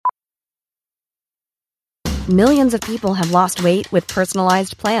Millions of people have lost weight with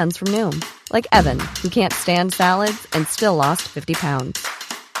personalized plans from Noom. Like Evan, who can't stand salads and still lost 50 pounds.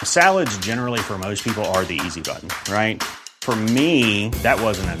 Salads generally for most people are the easy button, right? For me, that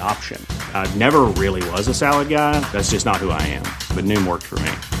wasn't an option. I never really was a salad guy. That's just not who I am. But Noom worked for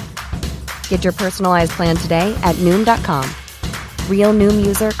me. Get your personalized plan today at Noom.com. Real Noom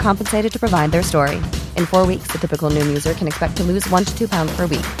user compensated to provide their story. In 4 weeks, the typical Noom user can expect to lose 1 to 2 pounds per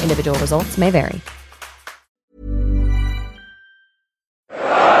week. Individual results may vary.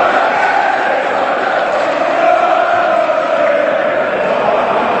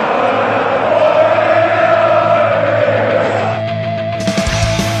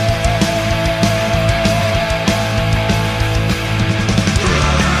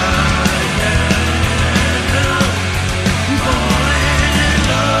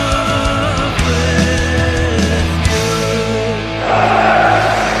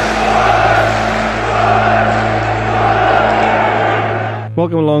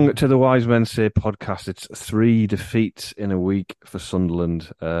 Welcome along to the Wise Men Say podcast. It's 3 defeats in a week for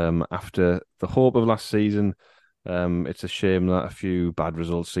Sunderland after the hope of last season. It's a shame that a few bad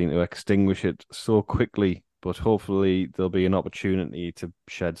results seem to extinguish it so quickly, but hopefully there'll be an opportunity to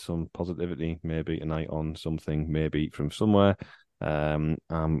shed some positivity, maybe tonight on something, maybe from somewhere.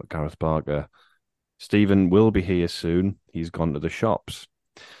 I'm Gareth Barker. Stephen will be here soon. He's gone to the shops.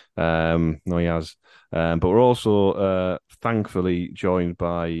 No, he has. But we're also thankfully joined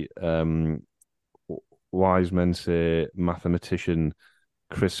by Wise Men Say mathematician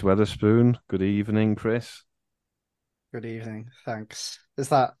Chris Weatherspoon. Good evening, Chris. Good evening. Thanks. Is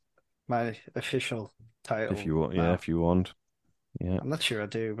that my official title? If you want, yeah, if you want. Yeah. I'm not sure I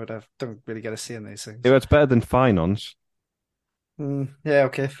do, but I don't really get a say in these things. Yeah, it's better than finance. Yeah,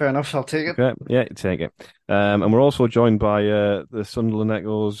 okay, fair enough. I'll take it. Okay, yeah, take it. And we're also joined by the Sunderland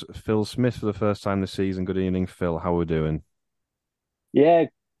Echoes, Phil Smith, for the first time this season. Good evening, Phil. How are we doing? Yeah,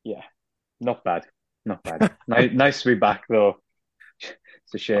 not bad. Nice to be back, though.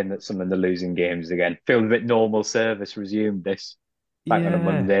 It's a shame that some of the losing games again. Feels a bit normal service resumed this. Back on a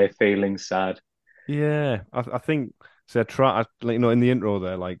Monday, feeling sad. Yeah, I think, so in the intro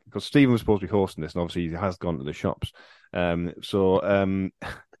there, because Stephen was supposed to be hosting this, and obviously he has gone to the shops. So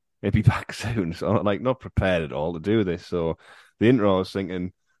he'll be back soon. So I'm not prepared at all to do this. So the intro, I was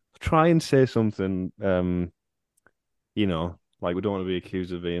thinking, try and say something, we don't want to be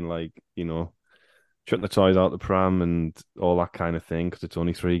accused of being chucking the toys out the pram and all that kind of thing, because it's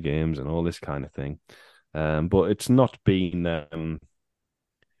only 3 games and all this kind of thing. But it's not been,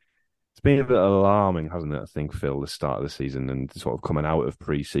 it's been a bit alarming, hasn't it? I think, Phil, the start of the season and sort of coming out of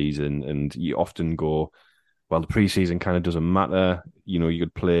pre-season, and you often go, well, the pre-season kind of doesn't matter. You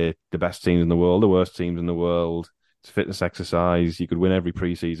could play the best teams in the world, the worst teams in the world. It's a fitness exercise. You could win every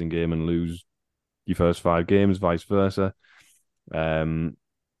pre-season game and lose your first 5 games, vice versa.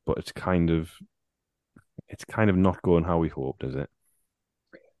 But it's kind of not going how we hoped, is it?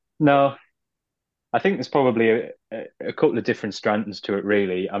 No, I think there's probably a couple of different strands to it,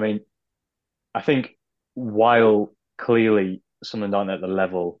 really. I mean, I think while clearly Sunderland aren't at the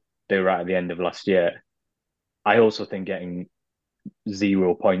level they were at the end of last year, I also think getting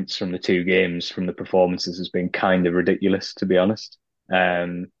 0 points from the 2 games from the performances has been kind of ridiculous, to be honest.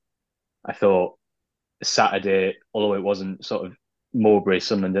 I thought Saturday, although it wasn't sort of Mowbray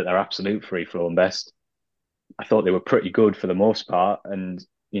Sunderland at their absolute free-flowing best, I thought they were pretty good for the most part. And,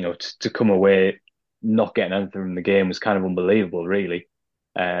 to come away not getting anything from the game was kind of unbelievable, really.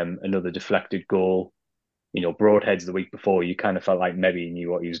 Another deflected goal. Broadheads the week before, you kind of felt like maybe he knew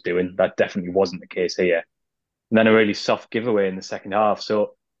what he was doing. That definitely wasn't the case here. And then a really soft giveaway in the second half.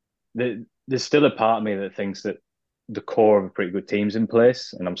 So there's still a part of me that thinks that the core of a pretty good team's in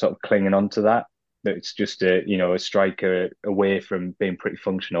place, and I'm sort of clinging on to that. That it's just a striker away from being pretty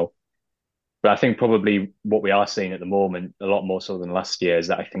functional. But I think probably what we are seeing at the moment, a lot more so than last year, is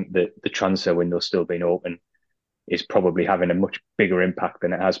that I think that the transfer window still being open is probably having a much bigger impact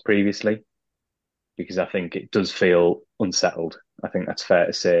than it has previously, because I think it does feel unsettled. I think that's fair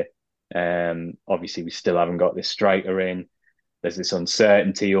to say. Obviously, we still haven't got this striker in. There's this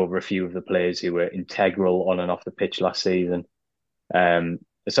uncertainty over a few of the players who were integral on and off the pitch last season.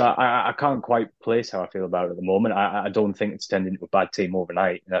 So I can't quite place how I feel about it at the moment. I don't think it's turned into a bad team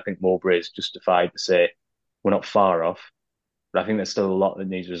overnight. And I think Mowbray is justified to say we're not far off. But I think there's still a lot that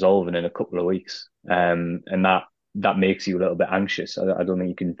needs resolving in a couple of weeks. And that makes you a little bit anxious. I don't think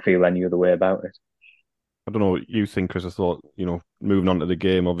you can feel any other way about it. I don't know what you think, Chris. I thought, moving on to the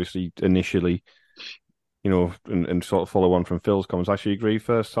game, obviously, initially, and sort of follow on from Phil's comments. I actually agree,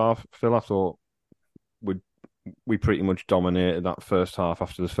 first half, Phil, I thought we pretty much dominated that first half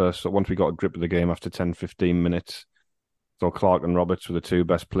after the first. So once we got a grip of the game after 10, 15 minutes, so Clark and Roberts were the two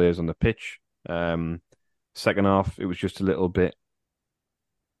best players on the pitch. Second half, it was just a little bit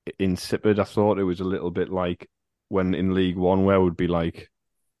insipid. I thought it was a little bit like when in League One, where it would be like,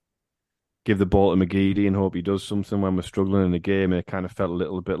 give the ball to McGeady and hope he does something when we're struggling in the game. And it kind of felt a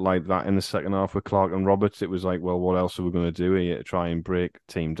little bit like that in the second half with Clark and Roberts. It was like, well, what else are we going to do here to try and break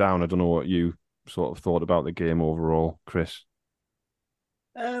team down? I don't know what you sort of thought about the game overall, Chris.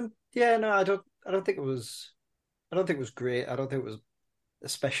 Yeah, no, I don't think it was. I don't think it was great. I don't think it was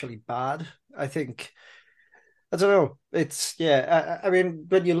especially bad. I don't know. It's yeah. I mean,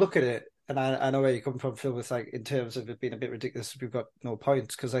 when you look at it, and I know where you come from, Phil, with like in terms of it being a bit ridiculous, we've got no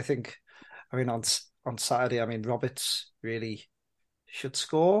points because I mean, on Saturday, I mean, Roberts really should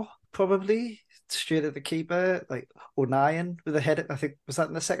score probably straight at the keeper. Like O'Nien with a head, I think was that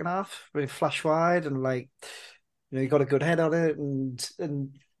in the second half, really flash wide and like he got a good head on it,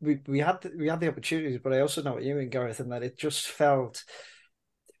 and we had the opportunities, but I also know what you mean, Gareth, and that it just felt.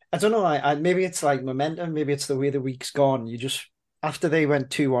 I don't know. I maybe it's like momentum. Maybe it's the way the week's gone. You just after they went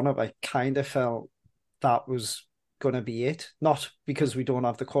 2-1 up, I kind of felt that was going to be it. Not because we don't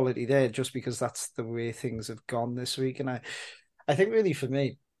have the quality there, just because that's the way things have gone this week. And I think really for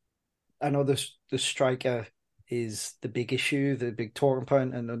me, I know the striker is the big issue, the big talking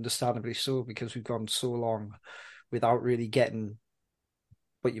point, and understandably so because we've gone so long without really getting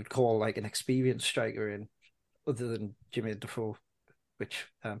what you'd call like an experienced striker in, other than Jimmy Defoe, which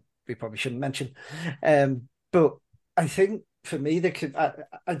we probably shouldn't mention. But I think for me,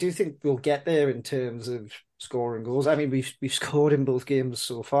 I do think we'll get there in terms of scoring goals. I mean, we've scored in both games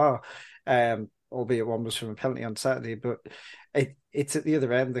so far, albeit one was from a penalty on Saturday. But it's at the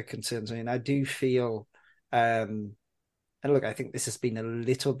other end that concerns me, and I do feel. And look, I think this has been a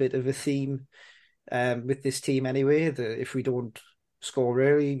little bit of a theme with this team anyway. That if we don't score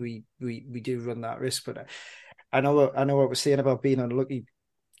early, we do run that risk. But I know what we're saying about being unlucky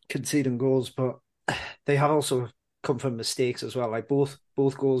conceding goals, but they have also come from mistakes as well. Like both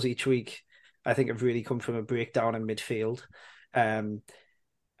goals each week, I think have really come from a breakdown in midfield. And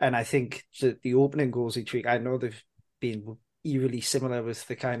I think the opening goals each week, I know they've been eerily similar with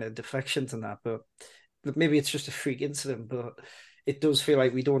the kind of deflections and that, but maybe it's just a freak incident, but it does feel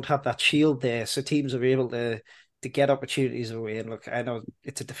like we don't have that shield there. So teams are able to get opportunities away. And look, I know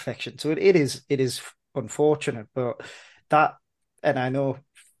it's a deflection, so it is unfortunate, but that, and I know,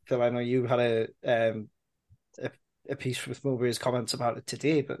 Phil, I know you had a piece with Mowbray's comments about it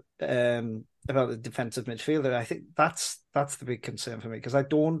today, but about the defensive midfielder, I think that's the big concern for me because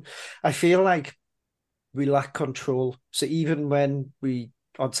I feel like we lack control. So even when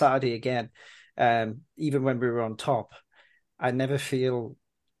on Saturday again, even when we were on top, I never feel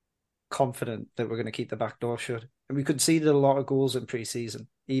confident that we're going to keep the back door shut. And we conceded a lot of goals in pre-season.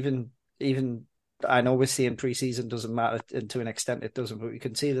 Even I know we're saying pre-season doesn't matter, and to an extent it doesn't, but we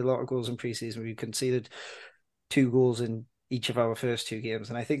conceded a lot of goals in pre-season. We conceded 2 goals in each of our first 2 games.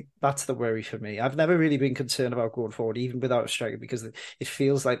 And I think that's the worry for me. I've never really been concerned about going forward, even without a striker, because it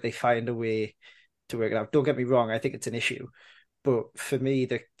feels like they find a way to work it out. Don't get me wrong, I think it's an issue. But for me,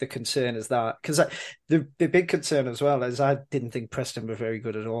 the concern is that, because the big concern as well is I didn't think Preston were very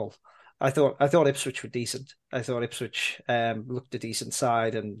good at all. I thought Ipswich were decent. I thought Ipswich looked a decent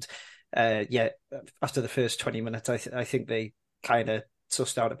side, and after the first 20 minutes, I think they kind of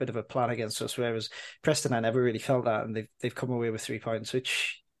sussed out a bit of a plan against us. Whereas Preston, I never really felt that, and they've come away with 3 points,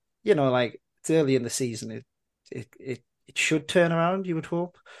 which like it's early in the season. It should turn around, you would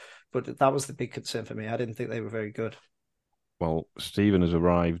hope, but that was the big concern for me. I didn't think they were very good. Well, Stephen has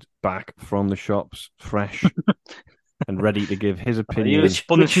arrived back from the shops, fresh and ready to give his opinion.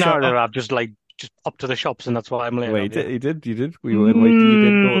 Which narrative I've just popped to the shops, and that's why I'm late. Wait, you did. We were waiting. You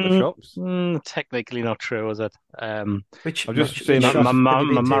did go to the shops. Technically not true, is it? I'm just saying that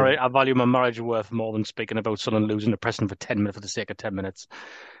I value my marriage worth more than speaking about someone losing to Preston for 10 minutes for the sake of 10 minutes.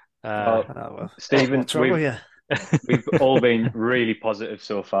 Stephen, we've all been really positive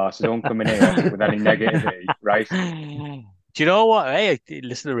so far, so don't come in here with any negativity, right? Do you know what? Hey,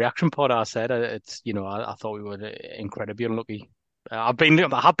 listen to the reaction pod. I said it's. I thought we were incredibly unlucky. I have been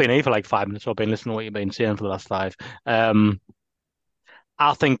here for like 5 minutes. So I've been listening to what you've been saying for the last 5.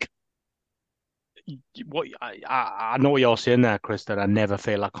 I think I know what you're saying there, Chris. That I never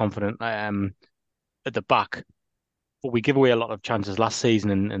feel that confident at the back, but we give away a lot of chances last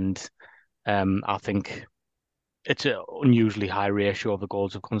season, and I think it's an unusually high ratio of the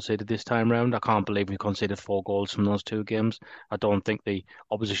goals we've conceded this time round. I can't believe we conceded 4 goals from those 2 games. I don't think the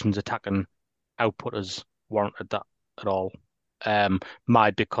opposition's attacking output has warranted that at all. My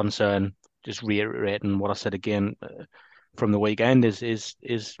big concern just reiterating what I said again from the weekend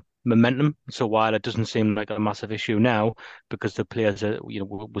is momentum. So while it doesn't seem like a massive issue now because the players are,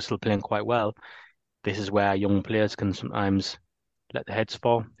 we're still playing quite well, this is where young players can sometimes let the heads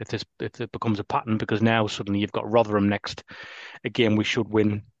fall if it becomes a pattern, because now suddenly you've got Rotherham next, a game we should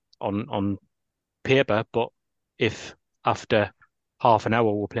win on paper, but if after half an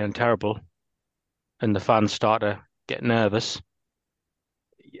hour we're playing terrible and the fans start to get nervous,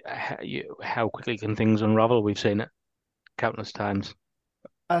 how quickly can things unravel? We've seen it countless times.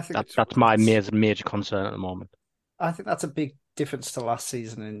 I think That's my major concern at the moment. I think that's a big difference to last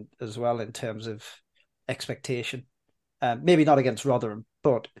season as well in terms of expectation. Maybe not against Rotherham,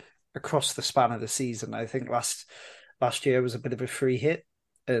 but across the span of the season. I think last year was a bit of a free hit,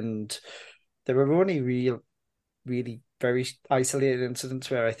 and there were only really very isolated incidents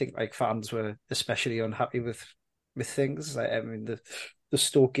where I think like fans were especially unhappy with things. I mean, the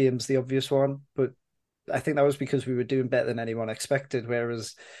Stoke game's the obvious one, but I think that was because we were doing better than anyone expected.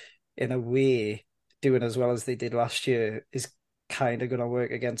 Whereas, in a way, doing as well as they did last year is kind of going to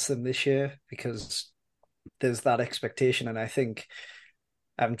work against them this year because there's that expectation. And I think,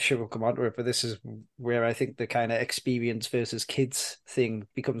 I'm sure we'll come on to it, but this is where I think the kind of experience versus kids thing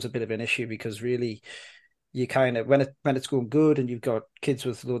becomes a bit of an issue, because really you kind of, when it's going good and you've got kids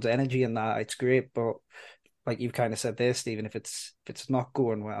with loads of energy and that, it's great. But like you've kind of said there, Stephen, if it's not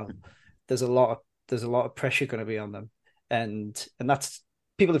going well, there's a lot of pressure going to be on them. And that's,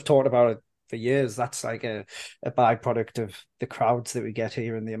 people have talked about it for years. That's like a byproduct of the crowds that we get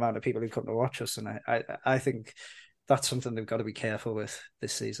here and the amount of people who come to watch us. And I think that's something they've got to be careful with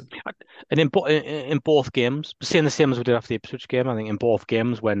this season. And in both games, seeing the same as we did after the Ipswich game, I think in both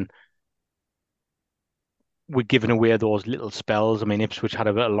games when we're giving away those little spells. I mean, Ipswich had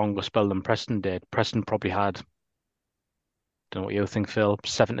a bit longer spell than Preston did. Preston probably had, I don't know what you think, Phil,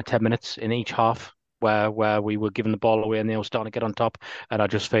 7 to 10 minutes in each half where we were giving the ball away and they were starting to get on top. And I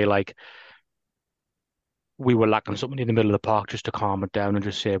just feel like we were lacking something in the middle of the park just to calm it down and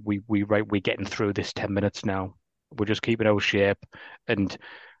just say, we're getting through this 10 minutes now. We're just keeping our shape. And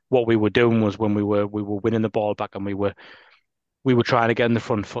what we were doing was when we were winning the ball back and we were trying to get in the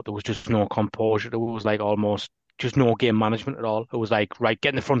front foot, there was just no composure. There was like almost just no game management at all. It was like, right, get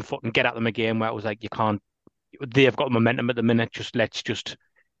in the front foot and get at them again, where it was like, you can't, they've got momentum at the minute, let's just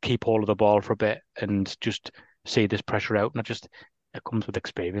keep hold of the ball for a bit and just see this pressure out. And it comes with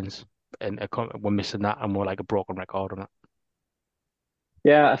experience. And we're missing that and we're like a broken record on it.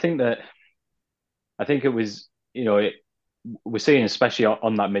 Yeah, I think it was, we're seeing, especially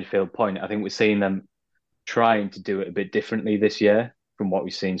on that midfield point, I think we're seeing them trying to do it a bit differently this year from what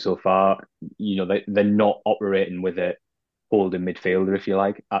we've seen so far. They're not operating with a holding midfielder, if you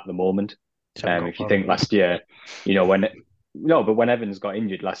like, at the moment. If you think last year, when Evans got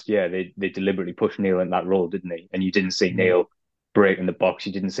injured last year, they deliberately pushed Neil in that role, didn't they? And you didn't see Neil breaking the box.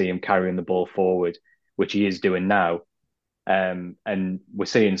 You didn't see him carrying the ball forward, which he is doing now. And we're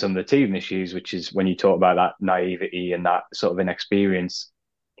seeing some of the teething issues, which is when you talk about that naivety and that sort of inexperience.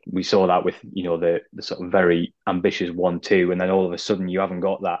 We saw that with, the sort of very ambitious 1-2, and then all of a sudden you haven't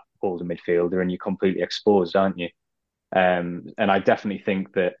got that holding midfielder and you're completely exposed, aren't you? And I definitely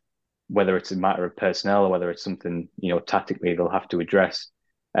think that whether it's a matter of personnel or whether it's something, tactically they'll have to address,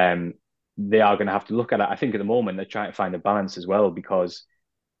 they are going to have to look at it. I think at the moment they're trying to find a balance as well, because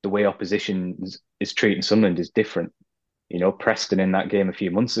the way opposition is treating Sunderland is different. Preston in that game a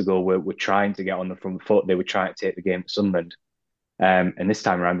few months ago were trying to get on the front foot. They were trying to take the game to Sunderland. And this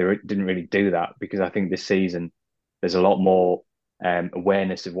time around, they didn't really do that, because I think this season there's a lot more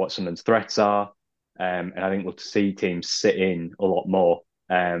awareness of what Sunderland's threats are. And I think we'll see teams sit in a lot more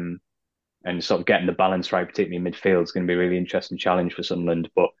and sort of getting the balance right, particularly in midfield, is going to be a really interesting challenge for Sunderland.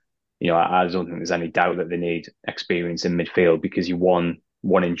 But, I don't think there's any doubt that they need experience in midfield, because you one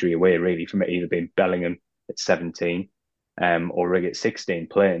injury away, really, from it either being Bellingham at 17 or Rigg at 16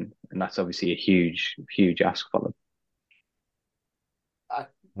 playing. And that's obviously a huge, huge ask for them.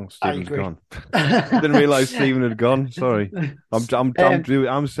 Oh, Stephen's gone. Didn't realise Stephen had gone. Sorry,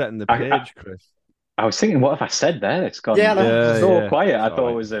 I'm setting the page, Chris. I was thinking, what have I said there? It's gone so quiet. I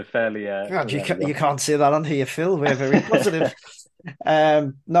thought it was a fairly. God, you can't say that on here, Phil. We're very positive.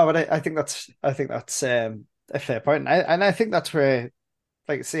 No, but I think that's a fair point, and I think that's where,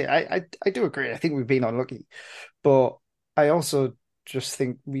 like I say, I do agree. I think we've been unlucky, but I also just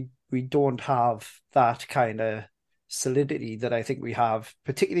think we don't have that kind of solidity that I think we have,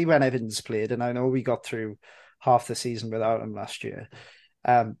 particularly when Evans played. And I know we got through half the season without him last year.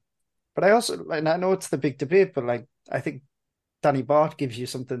 But I also, and I know it's the big debate, but like, I think Danny Bart gives you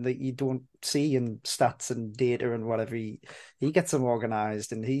something that you don't see in stats and data and whatever. He gets them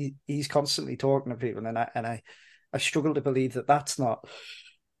organised, and he's constantly talking to people, and I struggle to believe that that's not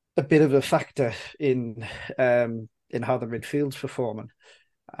a bit of a factor in how the midfield's performing.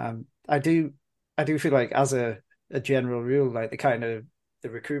 I do feel like, as a general rule, like the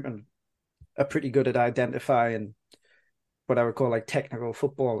recruitment are pretty good at identifying what I would call like technical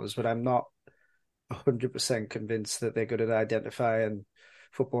footballers, but I'm not 100% convinced that they're good at identifying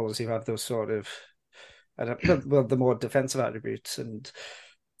footballers who have those sort of, the more defensive attributes. And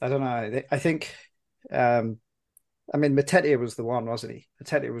I don't know. I think, I mean, Matete was the one, wasn't he?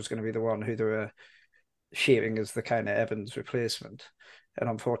 Matete was going to be the one who they were shaping as the kind of Evans replacement, and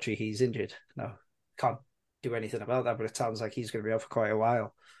unfortunately he's injured. No, can't do anything about that, but it sounds like he's going to be out for quite a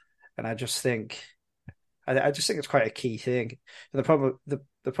while. And I just think it's quite a key thing. And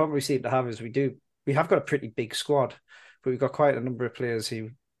the problem we seem to have is we have got a pretty big squad, but we've got quite a number of players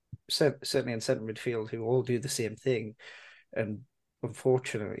who, certainly in centre midfield, who all do the same thing. And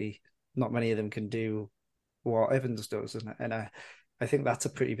unfortunately, not many of them can do what Evans does. And I think that's a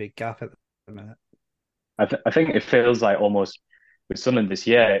pretty big gap at the minute. I think it feels like, almost with Sunderland this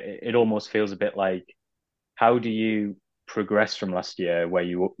year, it almost feels a bit like, how do you progress from last year where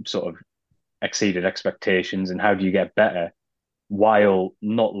you sort of exceeded expectations, and how do you get better while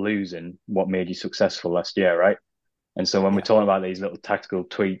not losing what made you successful last year, right? And so when we're talking about these little tactical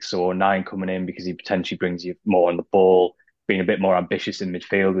tweaks, or Nine coming in because he potentially brings you more on the ball, being a bit more ambitious in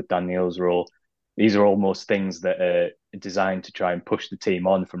midfield with Daniel's role, these are almost things that are designed to try and push the team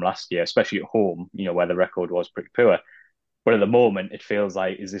on from last year, especially at home, where the record was pretty poor. But at the moment, it feels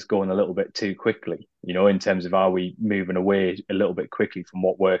like, is this going a little bit too quickly? In terms of, are we moving away a little bit quickly from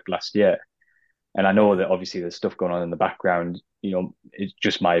what worked last year? And I know that obviously there's stuff going on in the background. It's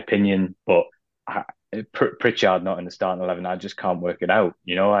just my opinion, but Pritchard not in the starting 11, I just can't work it out.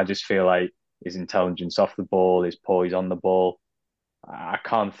 I just feel like his intelligence off the ball, his poise on the ball, I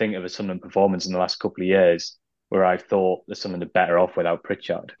can't think of a Sunderland performance in the last couple of years where I thought there's something better off without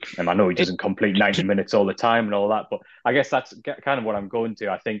Pritchard. And I know he doesn't complete 90 minutes all the time and all that, but I guess that's kind of what I'm going to.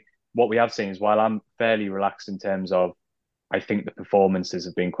 I think what we have seen is, while I'm fairly relaxed in terms of, I think the performances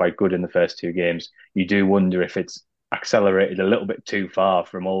have been quite good in the first two games, you do wonder if it's accelerated a little bit too far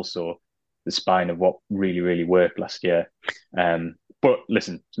from also the spine of what really, really worked last year. But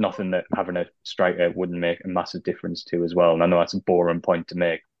listen, it's nothing that having a striker wouldn't make a massive difference to as well. And I know that's a boring point to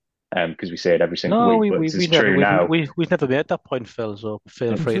make, because we say it every single week, but it's true now. We've never made that point, Phil, so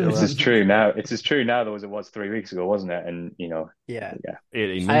feel free to... This is true now. It's as true now as it was 3 weeks ago, wasn't it? And, Yeah.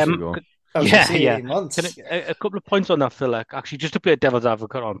 18 months ago. Yeah. 18 months. A couple of points on that, Phil. Like, actually, just to play devil's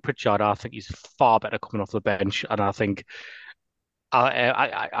advocate on Pritchard, I think he's far better coming off the bench, and I think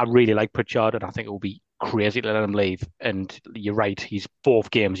I really like Pritchard, and I think it will be crazy to let him leave. And you're right, he's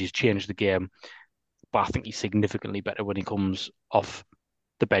both games, he's changed the game, but I think he's significantly better when he comes off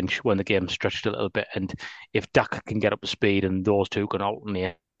the bench, when the game's stretched a little bit. And if Dak can get up to speed and those two can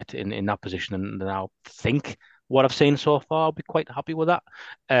alternate in that position, then I think what I've seen so far, I'll be quite happy with that.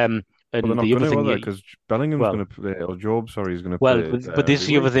 And well, the other thing, because Bellingham's going to play, or Job, sorry, is going to play. Well, but this is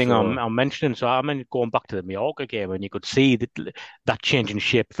the other thing I'm mentioning. So I'm going back to the Mallorca game, and you could see that change in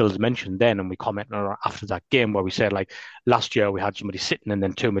shape Phil's mentioned then, and we commented on after that game where we said, like, last year we had somebody sitting and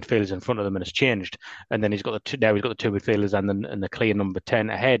then two midfielders in front of them, and it's changed. And then he's got the two midfielders and the clear number 10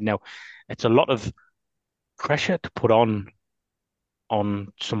 ahead. Now, it's a lot of pressure to put on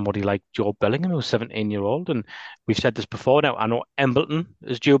somebody like Joe Bellingham, who's 17-year-old. And we've said this before now. I know Embleton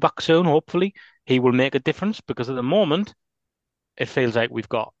is due back soon. Hopefully he will make a difference, because at the moment it feels like we've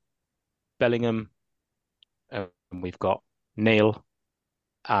got Bellingham, and we've got Neil,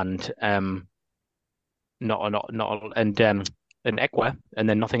 and and Ekwa, and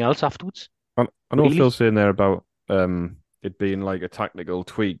then nothing else afterwards. I know what Phil's saying there about it being like a tactical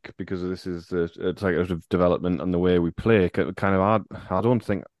tweak, because this is a type of development and the way we play. Kind of, I don't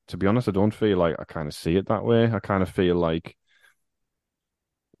think, to be honest, I don't feel like I kind of see it that way. I kind of feel like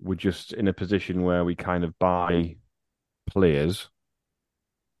we're just in a position where we kind of buy players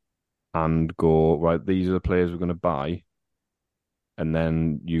and go, right, these are the players we're going to buy, and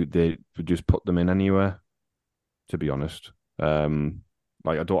then they would just put them in anywhere, to be honest.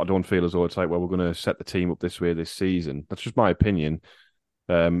 Like, I don't feel as though it's like, well, we're going to set the team up this way this season. That's just my opinion.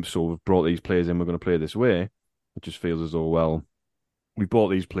 So we've brought these players in, we're going to play this way. It just feels as though, well, we bought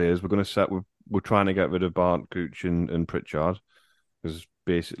these players, we're trying to get rid of Bart, Gooch and Pritchard, because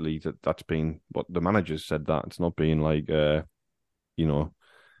basically that's been what the managers said. That it's not being like, like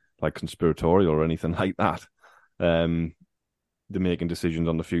conspiratorial or anything like that. They're making decisions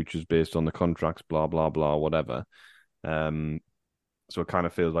on the futures based on the contracts, blah, blah, blah, whatever. So it kind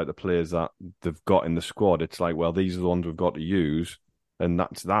of feels like the players that they've got in the squad, it's like, well, these are the ones we've got to use, and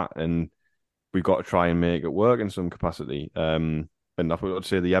that's that. And we've got to try and make it work in some capacity. And I would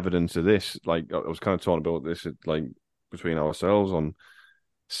say the evidence of this, like I was kind of talking about this, like between ourselves on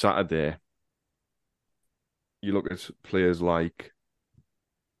Saturday. You look at players like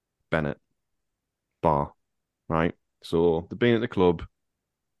Bennett, Barr, right? So they've been at the club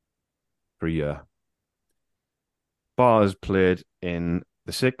for a year. Barr has played in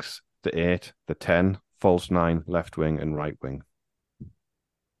the 6, the 8, the 10, false 9, left wing, and right wing.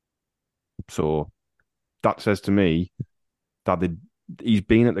 So that says to me that he's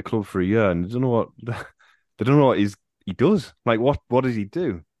been at the club for a year and they don't know what he does. Like what does he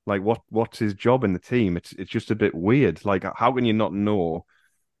do? Like what's his job in the team? It's just a bit weird. Like how can you not know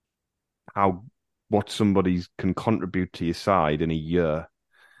what somebody can contribute to your side in a year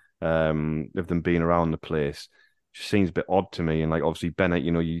of them being around the place? Just seems a bit odd to me. And like obviously Bennett,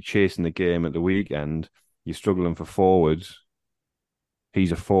 you're chasing the game at the weekend, you're struggling for forwards.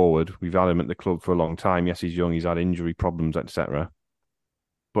 He's a forward. We've had him at the club for a long time. Yes, he's young. He's had injury problems, etc.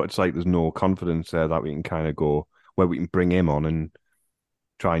 But it's like there's no confidence there that we can kind of go where we can bring him on and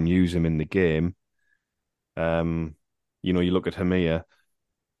try and use him in the game. You look at Hamia,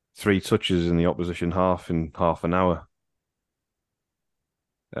 3 touches in the opposition half in half an hour.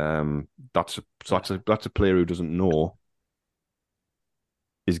 That's a player who doesn't know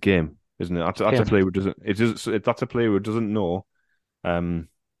his game, isn't it? That's a player who doesn't. That's a player who doesn't know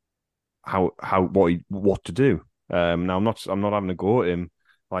what to do. Now I'm not having a go at him.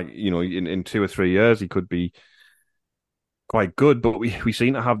 Like in 2 or 3 years he could be quite good, but we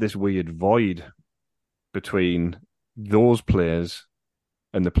seem to have this weird void between those players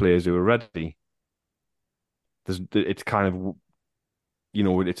and the players who are ready. It's kind of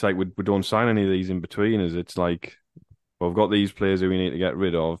it's like we don't sign any of these in betweeners. It's like, well, we've got these players who we need to get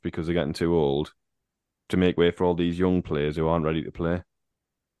rid of because they're getting too old to make way for all these young players who aren't ready to play.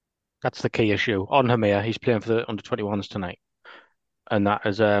 That's the key issue. On Hamia, he's playing for the under-21s tonight. And that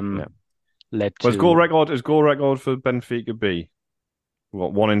has led to... His goal record for Benfica B,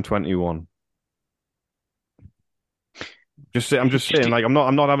 what, 1 in 21? I'm just saying, like, I'm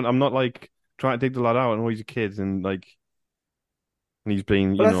not like trying to dig the lad out and all he's a kid and like, and he's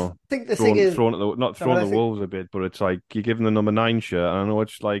been, I think the thing is, thrown at the wolves a bit, but it's like you give him the number 9 shirt, and I know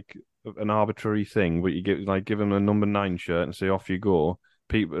it's like an arbitrary thing, but you give him a number 9 shirt and say off you go.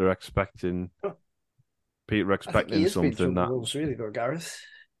 People are expecting something that wolves really though, Gareth,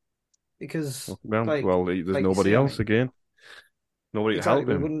 because there's nobody else again. Nobody to help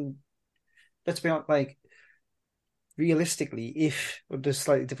him. Let's be honest, like realistically, if under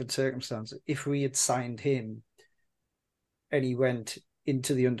slightly different circumstances, if we had signed him and he went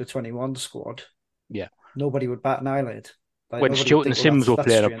into the under-21 squad, nobody would bat an eyelid. Like, when Stuart and Sims were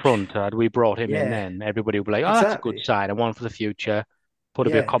playing up front, had we brought him in then, everybody would be like, that's a good sign, and one for the future. Put a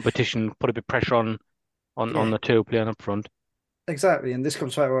bit of competition, put a bit of pressure on the 2 playing up front. Exactly, and this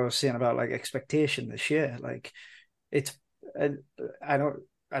comes back to what I was saying about like expectation this year. Like it's, I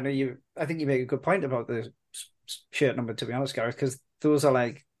think you make a good point about the shirt number, to be honest, Gareth, because those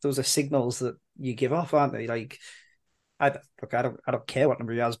are signals that you give off, aren't they? Like, I don't care what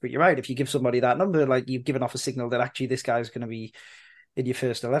number he has, but you're right. If you give somebody that number, like you've given off a signal that actually this guy's going to be in your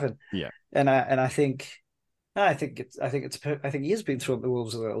first 11. Yeah, and I think he is being thrown at the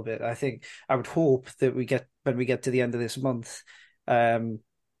wolves a little bit. I think I would hope that when we get to the end of this month, that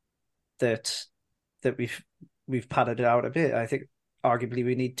we've padded it out a bit. I think arguably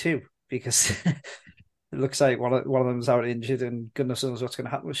we need 2 because it looks like one of them's out injured, and goodness knows what's going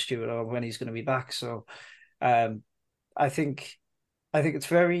to happen with Stuart or when he's going to be back. So, I think it's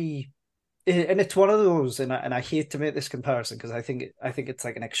very, and it's one of those, and I hate to make this comparison because I think it's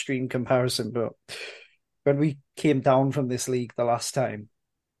like an extreme comparison, but when we came down from this league the last time,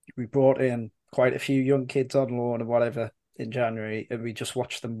 we brought in quite a few young kids on loan and whatever in January, and we just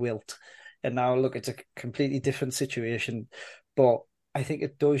watched them wilt. And now look, it's a completely different situation, but I think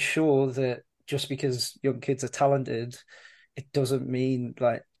it does show that just because young kids are talented, it doesn't mean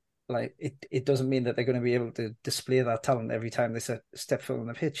it doesn't mean that they're going to be able to display that talent every time they step foot on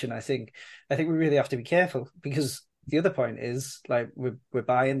the pitch. And I think we really have to be careful, because the other point is like we're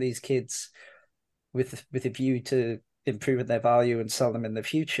buying these kids with a view to improving their value and sell them in the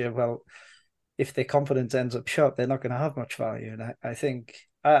future. Well, if their confidence ends up shot, they're not going to have much value. And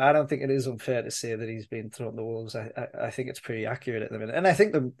I don't think it is unfair to say that he's been thrown the wolves. I think it's pretty accurate at the minute. And I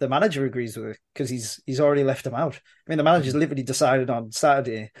think the manager agrees with it, because he's already left him out. I mean, the manager's literally decided on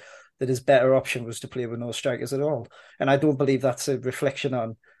Saturday that his better option was to play with no strikers at all. And I don't believe that's a reflection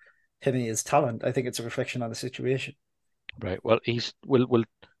on him and his talent. I think it's a reflection on the situation. Right. Well, we'll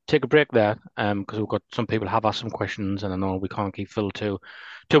take a break there, because we've got some people have asked some questions, and I know we can't keep Phil too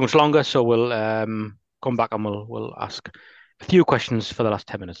much longer. So we'll come back and we'll ask a few questions for the last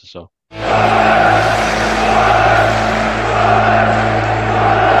 10 minutes or so.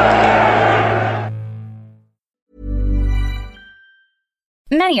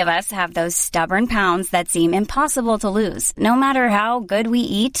 Many of us have those stubborn pounds that seem impossible to lose, no matter how good we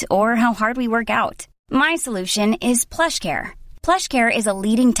eat or how hard we work out. My solution is PlushCare. PlushCare is a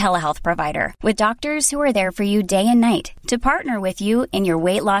leading telehealth provider with doctors who are there for you day and night to partner with you in your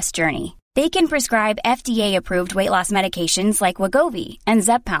weight loss journey. They can prescribe FDA-approved weight loss medications like Wegovy and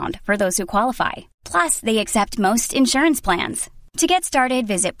Zepbound for those who qualify. Plus, they accept most insurance plans. To get started,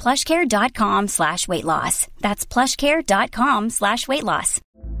 visit plushcare.com/weightloss. That's plushcare.com/weightloss.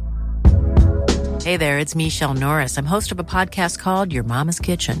 Hey there, it's Michelle Norris. I'm host of a podcast called Your Mama's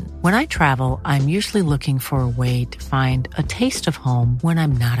Kitchen. When I travel, I'm usually looking for a way to find a taste of home when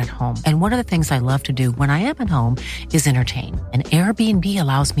I'm not at home. And one of the things I love to do when I am at home is entertain. And Airbnb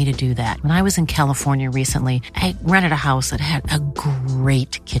allows me to do that. When I was in California recently, I rented a house that had a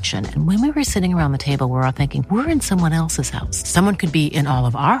great kitchen. And when we were sitting around the table, we were all thinking, we're in someone else's house. Someone could be in all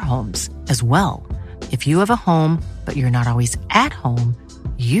of our homes as well. If you have a home, but you're not always at home,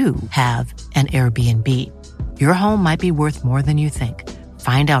 you have an Airbnb. Your home might be worth more than you think.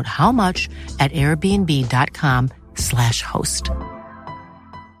 Find out how much at airbnb.com/host.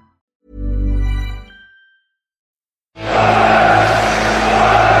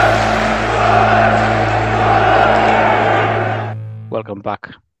 Welcome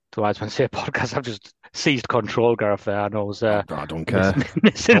back to Wise Men Say podcast. I've just seized control, Gareth. There, I know I was. I don't care.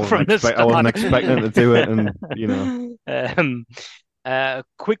 Missing from the start. I wasn't expecting to do it, and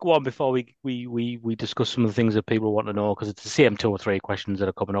quick one before we discuss some of the things that people want to know, because it's the same 2 or 3 questions that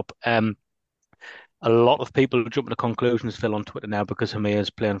are coming up. A lot of people are jumping to conclusions, Phil, on Twitter now because Hamir is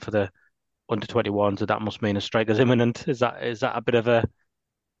playing for the under-21s, so that must mean a striker's imminent. Is that a bit of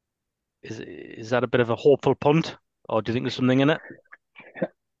a hopeful punt, or do you think there's something in it?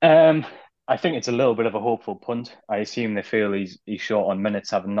 I think it's a little bit of a hopeful punt. I assume they feel he's short on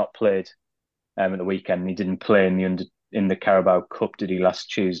minutes, having not played at the weekend. He didn't play in the Carabao Cup, did he,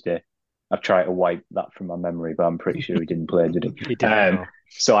 last Tuesday? I've tried to wipe that from my memory, but I'm pretty sure he didn't play, did he? He didn't.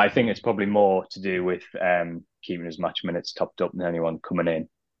 So I think it's probably more to do with keeping his match minutes topped up than anyone coming in.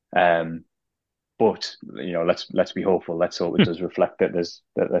 But let's be hopeful. Let's hope it does reflect that there's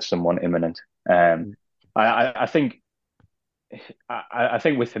someone imminent. I think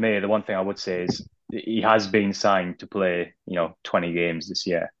with Hamir, the one thing I would say is he has been signed to play 20 games this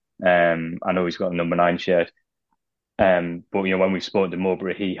year. I know he's got a number 9 shirt. But when we've spoken to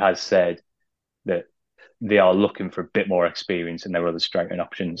Mowbray, he has said that they are looking for a bit more experience in their other striking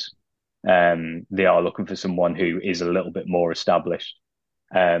options. They are looking for someone who is a little bit more established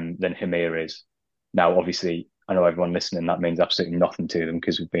than Hamir is. Now, obviously, I know everyone listening, that means absolutely nothing to them,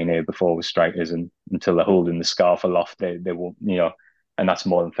 because we've been here before with strikers, and until they're holding the scarf aloft, they won't, and that's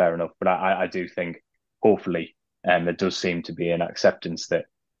more than fair enough. But I do think, hopefully, there does seem to be an acceptance that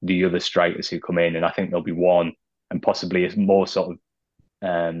the other strikers who come in, and I think there'll be one, and possibly a more sort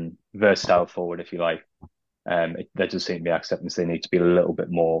of versatile forward, if you like. There does seem to be acceptance they need to be a little bit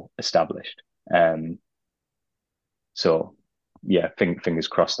more established. So, yeah, fingers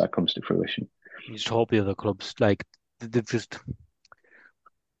crossed that comes to fruition. You just hope the other clubs, like, they've just,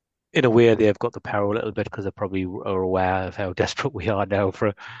 in a way, they've got the power a little bit, because they probably are aware of how desperate we are now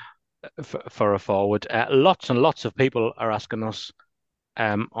for a forward. Lots and lots of people are asking us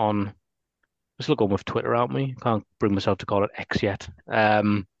on. We're still going with Twitter, aren't we? Can't bring myself to call it X yet. Are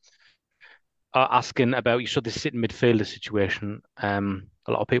asking about, you saw this sitting midfielder situation. A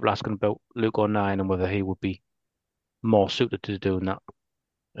lot of people asking about Luke O'Nien and whether he would be more suited to doing that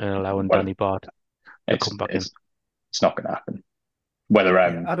and allowing Danny Batth to come back in. It's not going to happen. Whether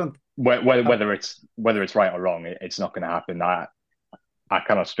whether it's right or wrong, it's not going to happen. I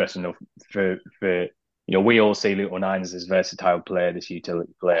cannot stress enough for we all see Luke O'Nien as this versatile player, this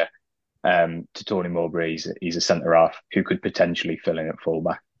utility player. To Tony Mowbray, he's a centre half who could potentially fill in at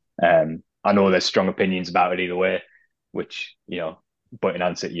fullback. I know there's strong opinions about it either way, which, but in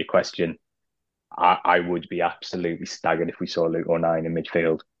answer to your question, I would be absolutely staggered if we saw Luke O'Nien in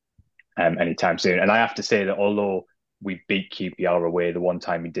midfield anytime soon. And I have to say that although we beat QPR away the one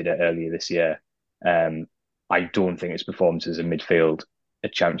time we did it earlier this year, I don't think his performances in midfield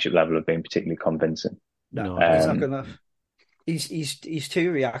at Championship level have been particularly convincing. No, he's not good enough. He's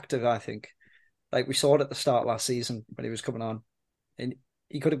too reactive, I think. Like, we saw it at the start last season when he was coming on, and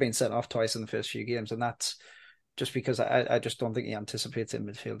he could have been sent off twice in the first few games, and that's just because I just don't think he anticipates in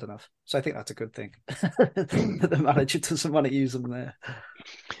midfield enough. So I think that's a good thing. The manager doesn't want to use him there.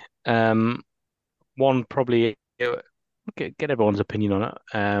 One probably get everyone's opinion on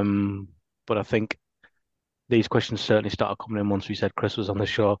it. But I think these questions certainly started coming in once we said Chris was on the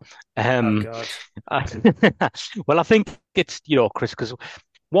show. Oh God. Well, I think it's, Chris, because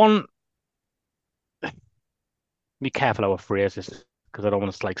one, be careful how I phrase this because I don't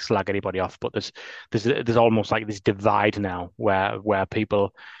want to like slag anybody off, but there's almost like this divide now where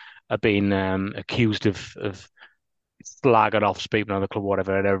people are being accused of slagging off speaking on the club,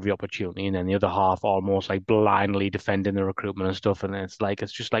 whatever, at every opportunity, and then the other half almost like blindly defending the recruitment and stuff. And it's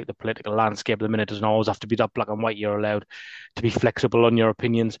just like the political landscape at the minute doesn't always have to be that black and white. You're allowed to be flexible on your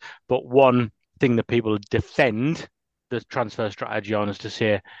opinions. But one thing that people defend the transfer strategy on is to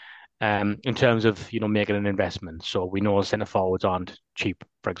say, in terms of making an investment. So we know centre forwards aren't cheap,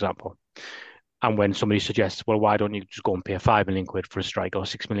 for example. And when somebody suggests, well, why don't you just go and pay £5 million for a striker or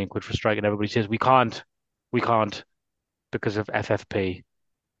 £6 million for a striker? And everybody says we can't because of FFP.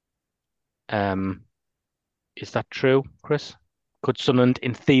 Is that true, Chris? Could Sunderland,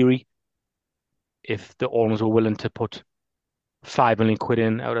 in theory, if the owners were willing to put £5 million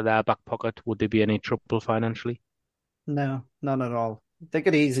in out of their back pocket, would there be any trouble financially? No, none at all. They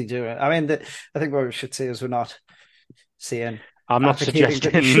could easily do it. I mean, I think what we should say is we're not saying. I'm not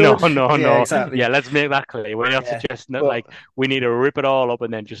suggesting. No. Exactly. Yeah, let's make that clear. We're not suggesting that we need to rip it all up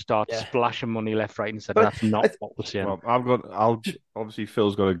and then just start splashing money left, right, and center. That's not what we're saying. Well, obviously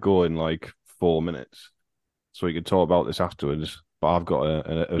Phil's got to go in like 4 minutes, so we can talk about this afterwards. But I've got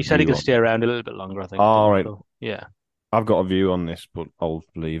a he said he could stay around a little bit longer, I think. All right. Yeah. I've got a view on this, but I'll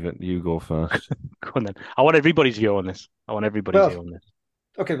leave it. You go first. Go on then. I want everybody's view on this.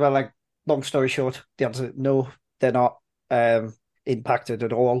 Okay, well, like, long story short, the answer is no, they're not impacted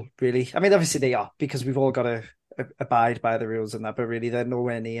at all, really. I mean, obviously they are, because we've all got to abide by the rules and that, but really they're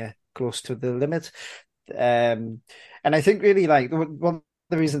nowhere near close to the limit. And I think really, like, one of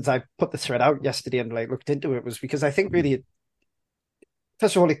the reasons I put the thread out yesterday and like looked into it was because I think really,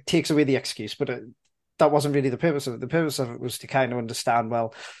 first of all, it takes away the excuse, but that wasn't really the purpose of it. The purpose of it was to kind of understand,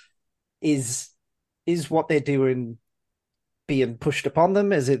 well, is what they're doing being pushed upon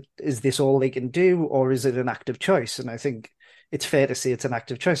them? Is this all they can do, or is it an active choice? And I think it's fair to say it's an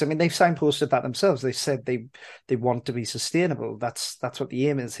active choice. I mean, they've signposted that themselves. They said they want to be sustainable. That's what the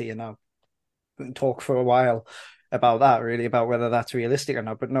aim is here now. We can talk for a while about that, really, about whether that's realistic or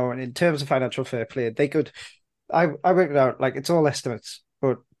not. But no, in terms of financial fair play, they could. I worked it out, like, it's all estimates,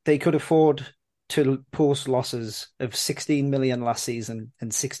 but they could afford to post losses of 16 million last season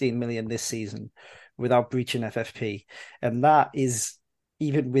and 16 million this season without breaching FFP. And that is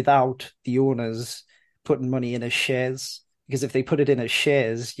even without the owners putting money in as shares. Because if they put it in as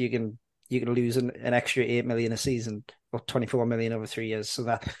shares, you can lose an extra 8 million a season or 24 million over 3 years. So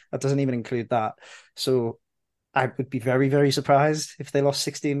that doesn't even include that. So I would be very, very surprised if they lost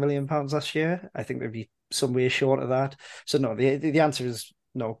 £16 million last year. I think they'd be some way short of that. So no, the answer is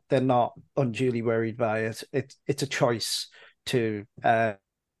no, they're not unduly worried by it. It's a choice to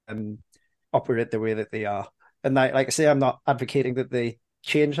operate the way that they are. And like I say, I'm not advocating that they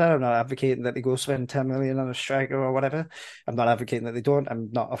change that. I'm not advocating that they go spend 10 million on a striker or whatever. I'm not advocating that they don't. I'm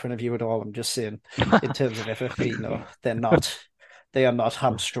not offering a view at all. I'm just saying, in terms of FFP, no, they're not. They are not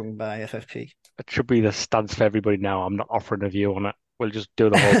hamstrung by FFP. It should be the stance for everybody now. I'm not offering a view on it. We'll just do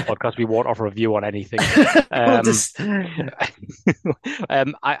the whole podcast. We won't offer a view on anything.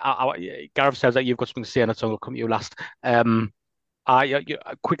 Gareth says that you've got something to say on it, so I'll come to you last.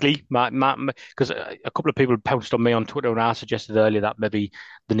 Quickly, because a couple of people pounced on me on Twitter, and I suggested earlier that maybe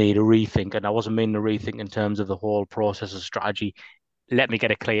they need a rethink, and I wasn't meaning a rethink in terms of the whole process of strategy. Let me get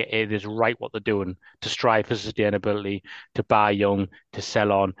it clear: it is right what they're doing to strive for sustainability, to buy young, to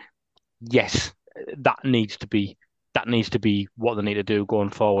sell on. Yes, that needs to be what they need to do going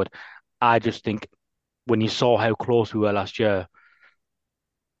forward. I just think when you saw how close we were last year,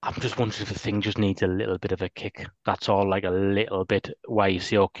 I'm just wondering if the thing just needs a little bit of a kick. That's all, like a little bit where you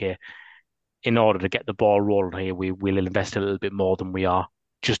say, okay, in order to get the ball rolling here, we'll invest a little bit more than we are.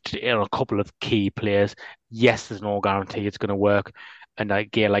 Just in a couple of key players. Yes, there's no guarantee it's going to work. And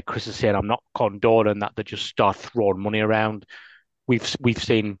again, like Chris is saying, I'm not condoning that they just start throwing money around. We've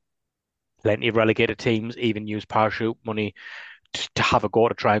seen plenty of relegated teams even use parachute money to have a go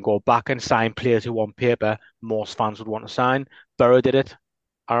to try and go back and sign players who on paper most fans would want to sign. Borough did it.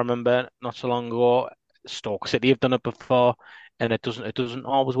 I remember not so long ago. Stoke City have done it before, and it doesn't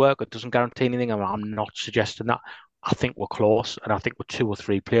always work. It doesn't guarantee anything. I'm not suggesting that. I think we're close, and I think we're 2 or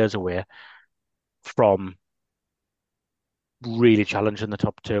 3 players away from really challenging the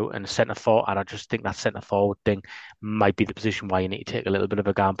top two and centre forward. And I just think that centre forward thing might be the position where you need to take a little bit of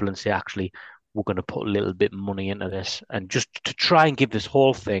a gamble and say, actually, we're going to put a little bit of money into this, and just to try and give this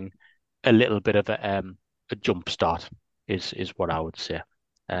whole thing a little bit of a jump start is what I would say.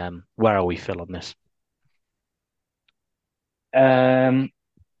 Where are we, Phil, on this? Well,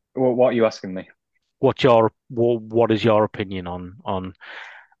 what are you asking me? What is your opinion on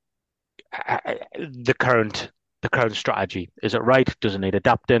the current strategy? Is it right? Does it need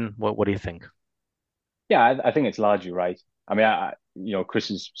adapting? What do you think? Yeah, I think it's largely right. I mean, Chris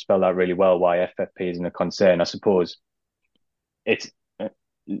has spelled out really well why FFP isn't a concern. I suppose it's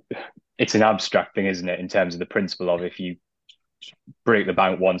an abstract thing, isn't it, in terms of the principle of if you break the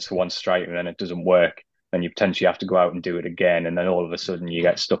bank once for one strike and then it doesn't work, then you potentially have to go out and do it again, and then all of a sudden you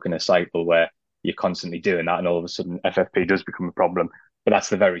get stuck in a cycle where you're constantly doing that, and all of a sudden FFP does become a problem. But that's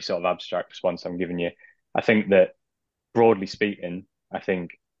the very sort of abstract response I'm giving you. I think that broadly speaking, I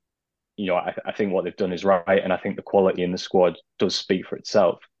think what they've done is right, and I think the quality in the squad does speak for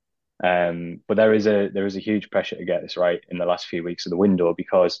itself. But there is a huge pressure to get this right in the last few weeks of the window,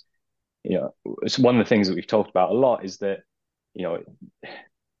 because it's one of the things that we've talked about a lot is that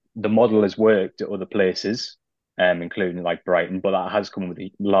the model has worked at other places, including like Brighton, but that has come with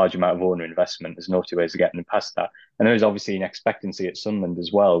a large amount of owner investment. There's no two ways of getting past that. And there is obviously an expectancy at Sunderland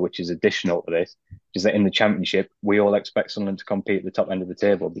as well, which is additional to this, which is that in the Championship, we all expect Sunderland to compete at the top end of the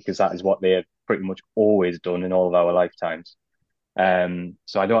table, because that is what they have pretty much always done in all of our lifetimes.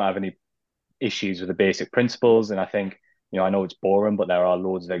 So I don't have any issues with the basic principles. And I think, I know it's boring, but there are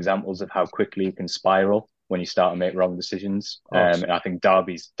loads of examples of how quickly you can spiral when you start to make wrong decisions. And I think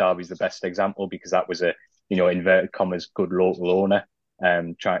Derby's the best example, because that was a, inverted commas, good local owner,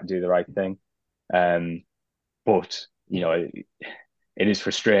 trying to do the right thing. But, it is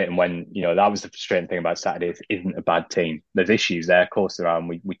frustrating when, that was the frustrating thing about Saturday. It isn't a bad team. There's issues there, of course there are, and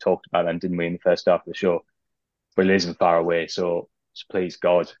we talked about them, didn't we, in the first half of the show? But it isn't far away. So please,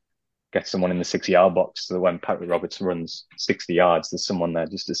 God, get someone in the 6-yard box so that when Patrick Roberts runs 60 yards, there's someone there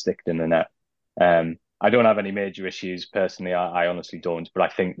just to stick it in the net. I don't have any major issues personally. I honestly don't. But I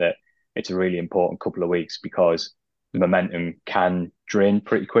think that it's a really important couple of weeks, because the momentum can drain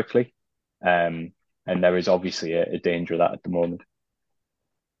pretty quickly. And there is obviously a danger of that at the moment.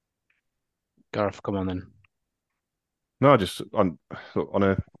 Gareth, come on then. No, just on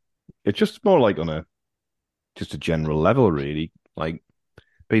a, it's just more like on just a general level, really. Like,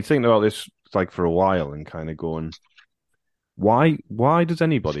 been thinking about this like for a while and kind of going, why does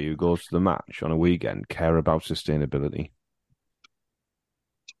anybody who goes to the match on a weekend care about sustainability?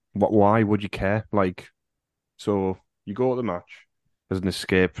 Why would you care? Like, so you go to the match as an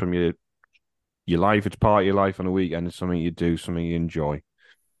escape from your life. It's part of your life on a weekend. It's something you do, something you enjoy.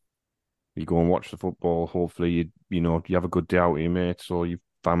 You go and watch the football. Hopefully, you have a good day out with your mates or your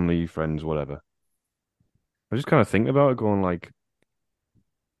family, your friends, whatever. I just kind of think about it, going like,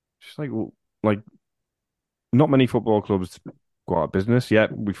 just like not many football clubs go out of business. Yeah,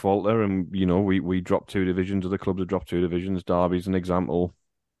 we falter, and we drop 2 divisions. Other clubs have dropped 2 divisions. Derby's an example,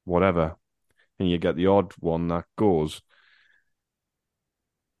 whatever, and you get the odd one that goes.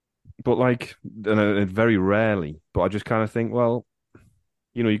 But and very rarely. But I just kind of think, well,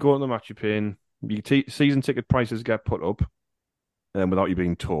 you go on the match, you're paying, season ticket prices get put up, without you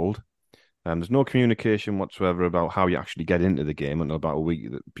being told. There's no communication whatsoever about how you actually get into the game until about a week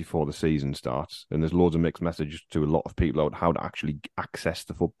before the season starts. And there's loads of mixed messages to a lot of people about how to actually access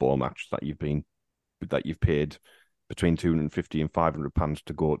the football match that you've paid between £250 and £500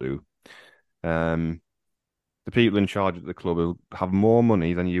 to go to. The people in charge of the club will have more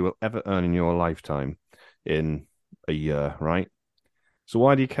money than you will ever earn in your lifetime in a year, right? So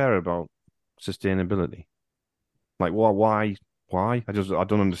why do you care about sustainability? Like, why? I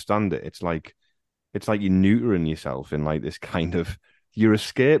don't understand it. It's like you're neutering yourself in like this kind of your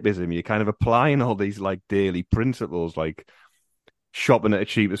escapism. You're kind of applying all these like daily principles, like shopping at a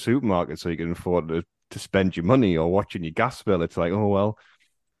cheaper supermarket so you can afford to spend your money, or watching your gas bill. It's like, oh well,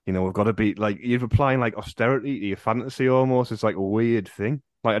 we've got to be like, you're applying like austerity to your fantasy almost. It's like a weird thing.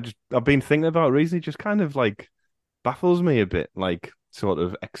 Like I've been thinking about it recently, just kind of like baffles me a bit, like sort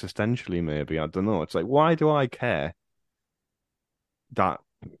of existentially maybe. I don't know. It's like, why do I care that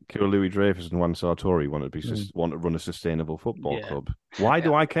Kira Louis Dreyfus and Juan Sartori want to run a sustainable football club? Why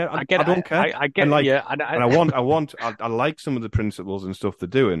do I care? I don't care. I get it. Yeah, and I like some of the principles and stuff they're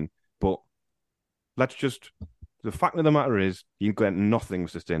doing, but the fact of the matter is, you get nothing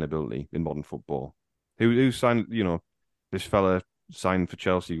with sustainability in modern football. Who signed? This fella signed for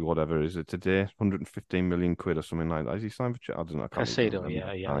Chelsea. Whatever is it today? 115 million quid or something like that. Is he signed for Chelsea? I don't know.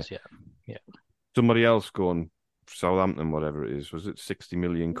 Caicedo, yeah. Somebody else going Southampton, whatever it is, was it 60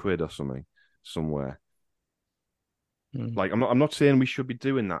 million quid or something somewhere? Like, I'm not saying we should be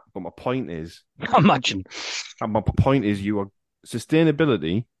doing that, but my point is, Imagine. you are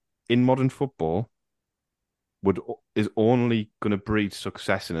sustainability in modern football is only going to breed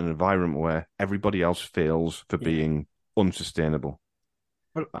success in an environment where everybody else fails for being unsustainable.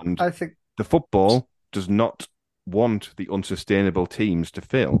 Well, and I think the football does not want the unsustainable teams to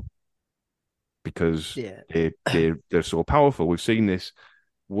fail because they're so powerful. We've seen this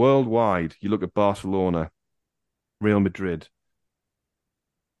worldwide. You look at Barcelona, Real Madrid.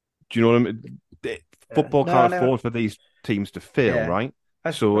 Do you know what I mean? Football can't afford for these teams to fail, right?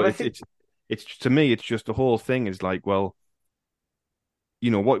 It's to me, it's just the whole thing is like, well,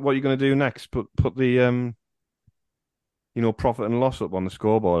 what are you going to do next? Put the profit and loss up on the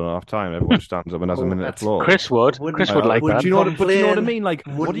scoreboard at half time. Everyone stands up and has a minute of applause. Chris would like that. Do you know what I mean? Like,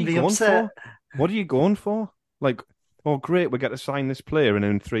 what are you going for? What are you going for? Like, oh, great, we get to sign this player, and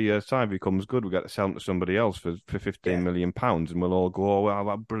in 3 years' time, if he becomes good, we get to sell him to somebody else for £15 million, and we'll all go, oh,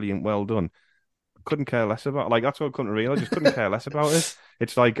 wow, brilliant, well done. Couldn't care less about it. Like, that's what I couldn't realize. Just couldn't care less about it.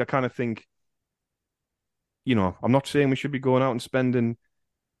 It's like, I kind of think, I'm not saying we should be going out and spending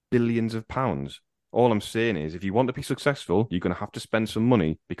billions of pounds. All I'm saying is, if you want to be successful, you're going to have to spend some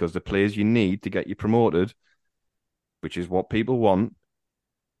money because the players you need to get you promoted, which is what people want,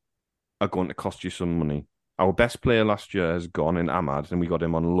 are going to cost you some money. Our best player last year has gone in Ahmad, and we got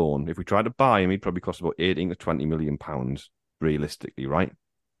him on loan. If we tried to buy him, he'd probably cost about 18 to 20 million pounds, realistically, right?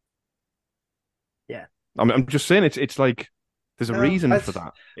 Yeah. I'm just saying it's like there's a reason for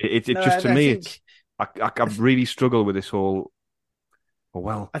that. I really struggle with this whole.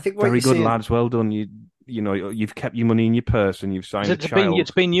 I think very good, lads. Well done. You've kept your money in your purse and you've signed a child.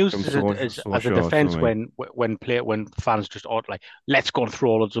 It's been used as a defense when fans just like, let's go and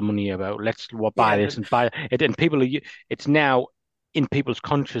throw loads of money about. Let's buy this and buy it. And people it's now in people's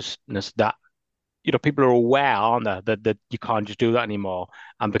consciousness that people are aware, aren't they, that you can't just do that anymore.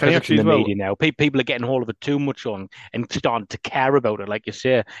 And because it's in the media now, people are getting hold of it too much and starting to care about it, like you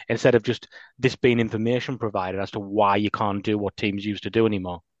say, instead of just this being information provided as to why you can't do what teams used to do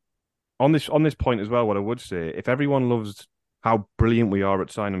anymore. On this point as well, what I would say, if everyone loves how brilliant we are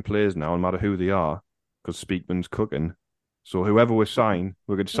at signing players now, no matter who they are, because Speakman's cooking, so whoever we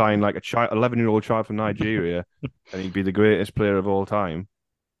could sign like a 11-year-old child from Nigeria, and he'd be the greatest player of all time.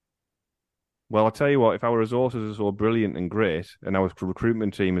 Well, I'll tell you what, if our resources are so brilliant and great, and our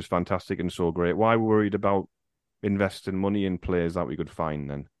recruitment team is fantastic and so great, why are we worried about investing money in players that we could find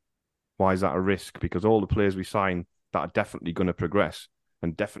then? Why is that a risk? Because all the players we sign that are definitely going to progress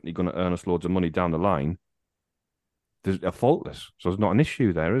and definitely going to earn us loads of money down the line, they're faultless. So there's not an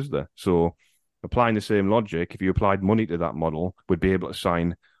issue there, is there? So applying the same logic, if you applied money to that model, we'd be able to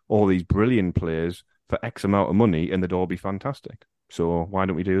sign all these brilliant players for X amount of money and they'd all be fantastic. So why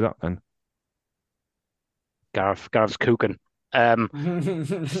don't we do that then? Gareth's cooking. Well,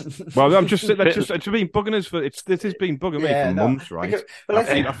 I'm just it's been bugging us this has been bugging me for months, right?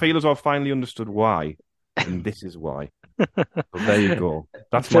 I feel as though I've finally understood why, and this is why. So there you go.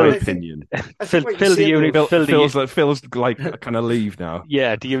 That's my opinion. Phil, do you need feels like I kind of leave now.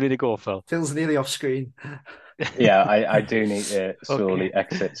 Yeah, do you need to go, Phil? Phil's nearly off screen. Yeah, I do need to slowly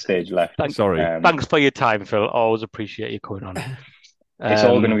exit stage left. Sorry. Thanks for your time, Phil. Always appreciate you coming on. It's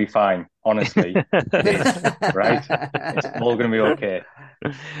all going to be fine, honestly. Right? It's all going to be okay.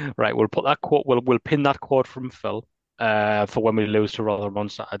 Right, we'll put that quote. We'll pin that quote from Phil for when we lose to Rotherham on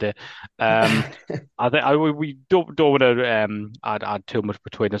Saturday. We don't want to add too much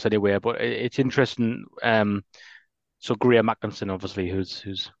between us anyway, but it's interesting. So Graham Atkinson, obviously,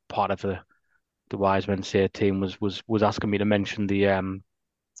 who's part of the Wise Men Say team, was asking me to mention the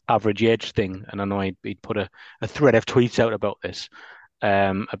average age thing, and I know he'd put a thread of tweets out about this.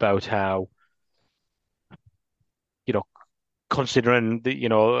 About how, considering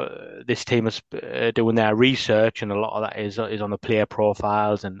this team is doing their research, and a lot of that is on the player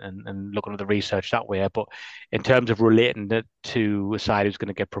profiles and looking at the research that way. But in terms of relating it to a side who's going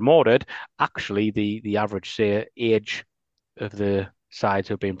to get promoted, actually the average age of the sides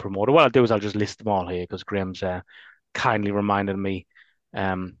who have been promoted. What I'll do is I'll just list them all here because Graham's kindly reminded me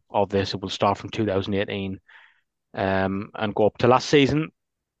of this. It will start from 2018. And go up to last season,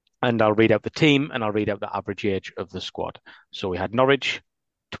 and I'll read out the team and I'll read out the average age of the squad. So we had Norwich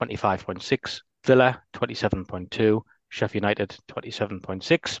 25.6, Villa 27.2, Sheffield United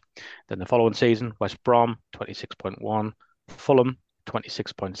 27.6. Then the following season, West Brom 26.1, Fulham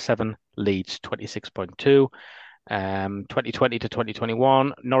 26.7, Leeds 26.2, 2020 to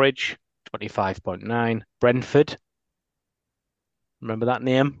 2021, Norwich 25.9, Brentford. Remember that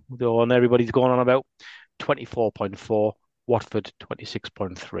name? The one everybody's going on about. 24.4, Watford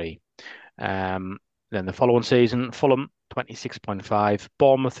 26.3. Then the following season, Fulham 26.5,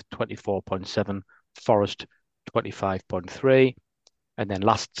 Bournemouth 24.7, Forest 25.3, and then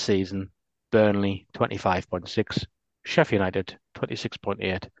last season, Burnley 25.6, Sheffield United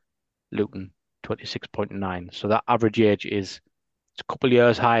 26.8, Luton 26.9. So that average age is a couple of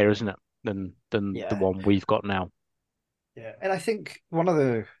years higher, isn't it, than the one we've got now? Yeah, and I think one of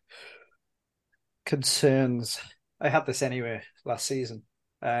the concerns, I had this anyway last season,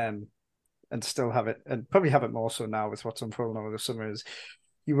 and still have it, and probably have it more so now with what's unfolding over the summer, is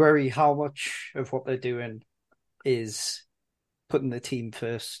you worry how much of what they're doing is putting the team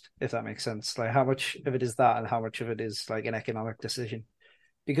first, if that makes sense. Like how much of it is that and how much of it is like an economic decision.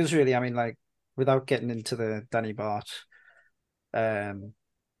 Because really, I mean, like without getting into the Danny Bart thing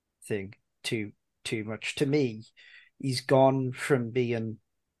too much, to me, he's gone from being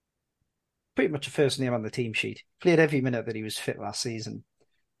pretty much a first name on the team sheet, played every minute that he was fit last season,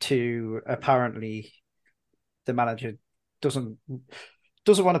 to apparently the manager doesn't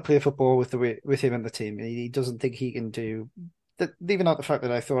want to play football with him in the team. He doesn't think he can do that, leaving out the fact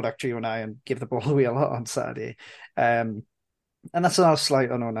that I thought actually O'Nien give the ball away a lot on Saturday. And that's another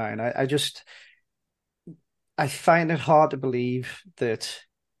slight on O'Nien. I find it hard to believe that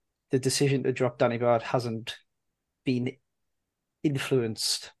the decision to drop Danny Bard hasn't been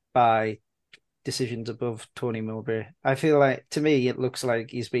influenced by decisions above Tony Mowbray. I feel like, to me, it looks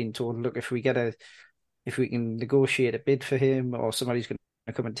like he's been told, look, if we can negotiate a bid for him, or somebody's going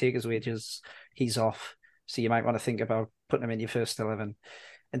to come and take his wages, he's off. So you might want to think about putting him in your first 11.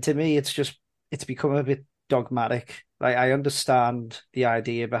 And to me, it's become a bit dogmatic. Like, I understand the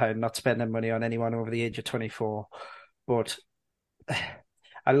idea behind not spending money on anyone over the age of 24, but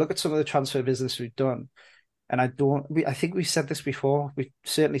I look at some of the transfer business we've done, and I think we said this before. We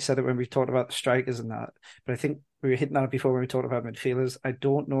certainly said it when we talked about the strikers and that, but I think we were hitting on it before when we talked about midfielders. I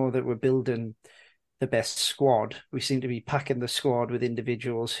don't know that we're building the best squad. We seem to be packing the squad with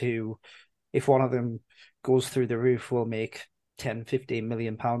individuals who, if one of them goes through the roof, will make 10, 15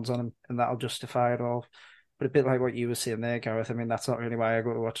 million pounds on them, and that'll justify it all. But a bit like what you were saying there, Gareth, I mean, that's not really why I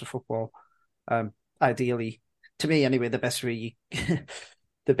go to watch the football. Ideally, to me anyway, the best way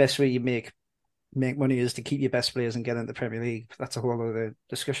you make money is to keep your best players and get into the Premier League. That's a whole other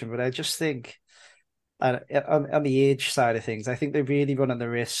discussion. But I just think, on the age side of things, I think they're really running the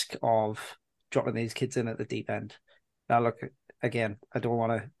risk of dropping these kids in at the deep end. Now, look, again, I don't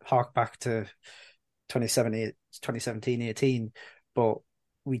want to hark back to 2017-18, but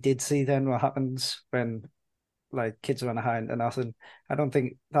we did see then what happens when like kids run behind and nothing. I don't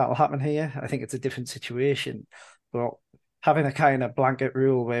think that'll happen here. I think it's a different situation. But having a kind of blanket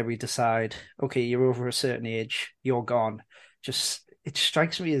rule where we decide, okay, you're over a certain age, you're gone, it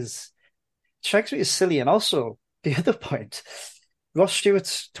strikes me as silly. And also, the other point, Ross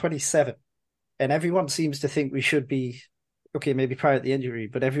Stewart's 27, and everyone seems to think we should be, okay, maybe prior to the injury,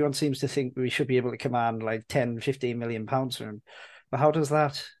 but everyone seems to think we should be able to command like 10, 15 million pounds for him. But how does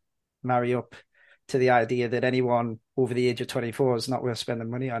that marry up to the idea that anyone over the age of 24 is not worth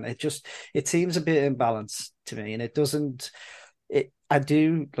spending money on? It seems a bit imbalanced to me, and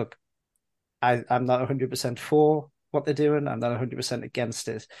I'm not 100% for what they're doing. I'm not 100% against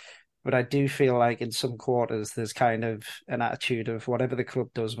it, but I do feel like in some quarters there's kind of an attitude of whatever the club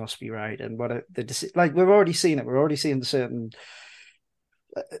does must be right, and like we're already seeing it. We're already seeing the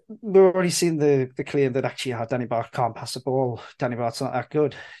claim that actually Danny Bart can't pass the ball. Danny Bart's not that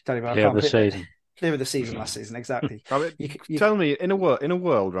good. Danny Bart can't play with the season last season, exactly. I mean, tell me, in a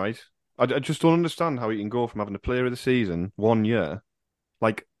world, right? I just don't understand how you can go from having a player of the season 1 year,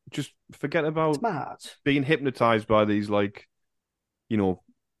 like, just forget about being hypnotized by these, like, you know,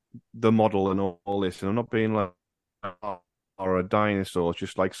 the model and all this. And I'm not being like or a dinosaur. It's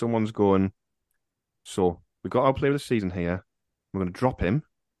just like someone's going, so we've got our player of the season here. We're going to drop him,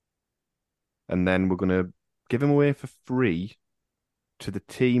 and then we're going to give him away for free to the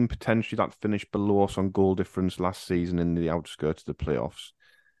team potentially that finished below us on goal difference last season in the outskirts of the playoffs,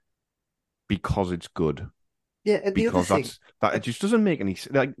 because it's good. Yeah, and because the other thing, it just doesn't make any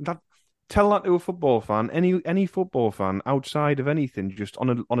sense. Like that. Tell that to a football fan, any football fan outside of anything, just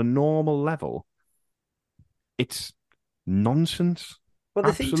on a normal level. It's nonsense. Well,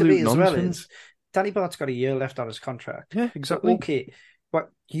 the thing to me as well is Danny Bart's got a year left on his contract. Yeah, exactly. So, okay, but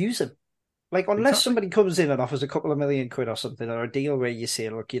use him. Like, unless somebody comes in and offers a couple of million quid or something, or a deal where you say,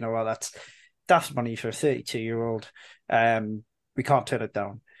 look, you know what, that's money for a 32-year-old. We can't turn it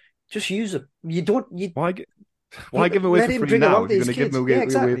down. Just use him. Why give him away for free now? If you're going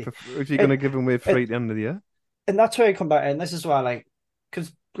to give him away for free at the end of the year? And that's where I come back, and this is why, like,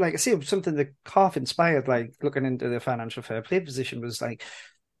 because like I see something that half inspired, like looking into the financial fair play position was like,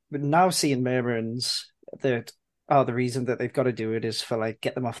 we're now seeing murmurings that the reason that they've got to do it is for like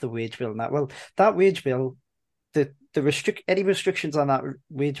get them off the wage bill and that. Well, that wage bill, any restrictions on that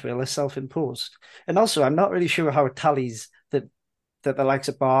wage bill are self-imposed. And also, I'm not really sure how it tallies that the likes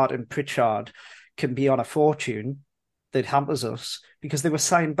of Bart and Pritchard can be on a fortune that hampers us because they were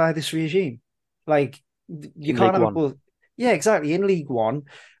signed by this regime. Like, you can't have both. Yeah, exactly. In League One,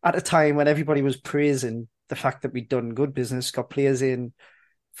 at a time when everybody was praising the fact that we'd done good business, got players in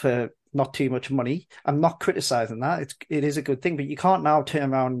for not too much money. I'm not criticizing that. It is a good thing, but you can't now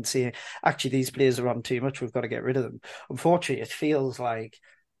turn around and say, actually, these players are on too much. We've got to get rid of them. Unfortunately, it feels like,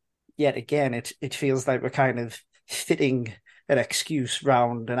 yet again, it feels like we're kind of fitting an excuse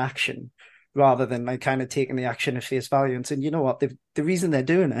round an action rather than like kind of taking the action at face value and saying, you know what, the reason they're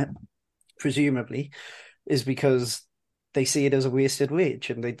doing it, presumably, is because they see it as a wasted wage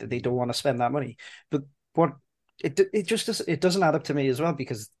and they don't want to spend that money. But what it just doesn't add up to me as well,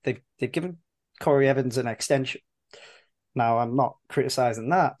 because they've given Corey Evans an extension. Now, I'm not criticizing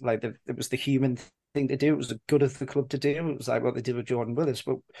that. Like, it was the human thing to do. It was the good of the club to do. It was like what they did with Jordan Willis.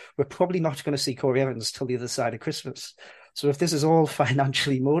 But we're probably not going to see Corey Evans till the other side of Christmas. So if this is all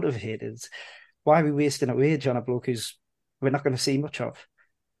financially motivated, why are we wasting a wage on a bloke who's we're not going to see much of?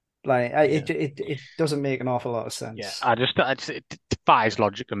 Like, it doesn't make an awful lot of sense. Yeah, it defies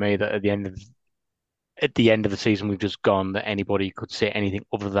logic to me that at the end of the season we've just gone that anybody could say anything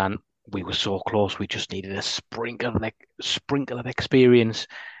other than we were so close, we just needed a sprinkle of experience,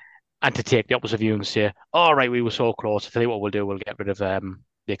 and to take the opposite view and say, all right, we were so close. I tell you what we'll do, we'll get rid of the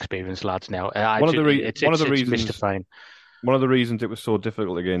experienced lads now. It's mystifying. One of the reasons it was so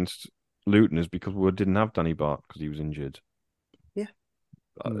difficult against Luton is because we didn't have Danny Batth because he was injured. Yeah.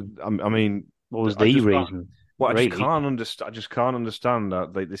 I mean, what was the reason? Well, I just can't understand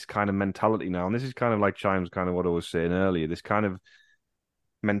that, like, this kind of mentality now, and this is kind of like chimes kind of what I was saying earlier. This kind of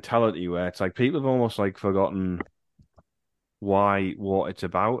mentality where it's like people have almost like forgotten what it's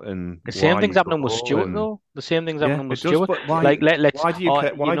about, and the same thing's happening with Stuart though. The same thing's happening with Stuart. Why do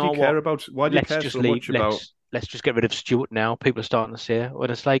you care so much about? Let's just get rid of Stuart now. People are starting to say, and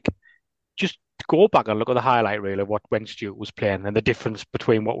it's like, just go back and look at the highlight reel of when Stuart was playing and the difference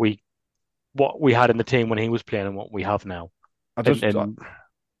between what we had in the team when he was playing and what we have now. Advocate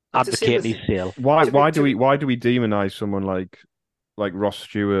his sale. Why do we demonize someone like Ross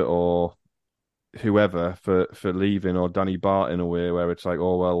Stewart or whoever for leaving, or Danny Batth, in a way where it's like,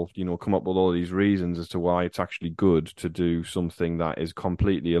 oh well, come up with all these reasons as to why it's actually good to do something that is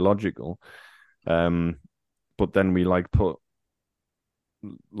completely illogical. But then we put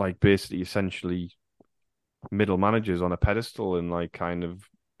basically essentially middle managers on a pedestal and kind of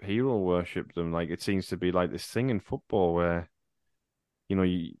hero worship them. Like, it seems to be like this thing in football where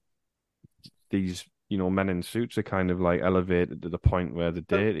these men in suits are kind of elevated to the point where they're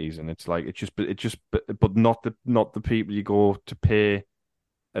deities, and it's like but not the people you go to pay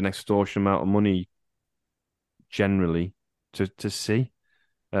an extortion amount of money generally to see.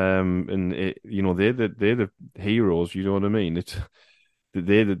 And they're the heroes. You know what I mean?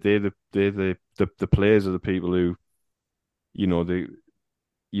 They're the players are the people who,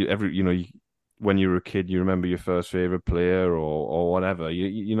 when you were a kid, you remember your first favorite player or whatever.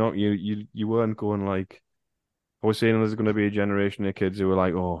 You weren't going like, I was saying there's going to be a generation of kids who were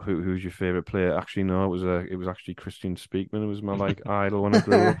like, oh, who's your favorite player? Actually, no, it was actually Christian Speakman. It was my idol when I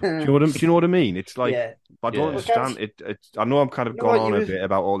grew up. Do you know what I mean? It's like, I don't understand it. I know I'm kind of gone on a bit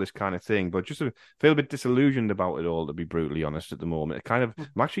about all this kind of thing, but just feel a bit disillusioned about it all, to be brutally honest, at the moment. I'm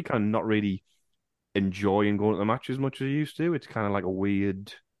actually kind of not really enjoying going to the match as much as I used to. It's kind of like a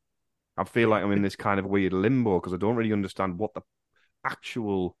weird. I feel like I'm in this kind of weird limbo because I don't really understand what the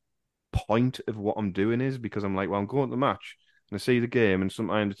actual point of what I'm doing is, because I'm like, well, I'm going to the match and I see the game, and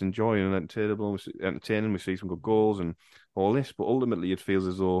sometimes it's enjoying and entertaining. We see some good goals and all this, but ultimately it feels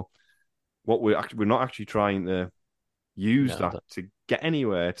as though we're not actually trying to use that to get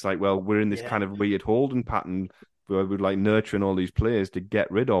anywhere. It's like, well, we're in this kind of weird holding pattern where we're nurturing all these players to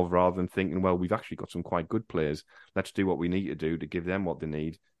get rid of, rather than thinking, well, we've actually got some quite good players. Let's do what we need to do to give them what they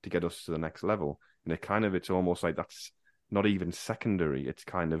need to get us to the next level. And it's almost like that's not even secondary. It's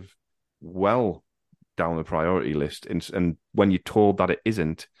kind of well down the priority list. And when you're told that it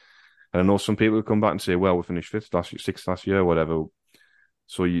isn't, and I know some people will come back and say, well, we finished sixth last year, whatever.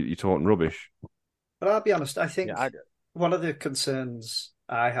 So you're talking rubbish. But I'll be honest, I think one of the concerns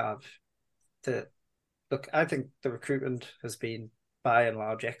I have I think the recruitment has been by and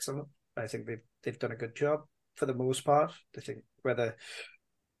large excellent. I think they've done a good job for the most part. I think whether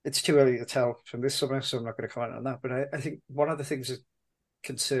it's too early to tell from this summer, so I'm not going to comment on that. But I think one of the things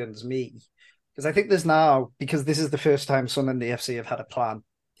concerns me, because I think there's now, because this is the first time Sunderland and the FC have had a plan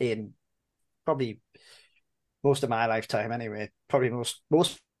in probably most of my lifetime anyway, probably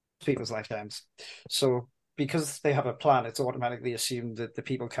most people's lifetimes. So because they have a plan, it's automatically assumed that the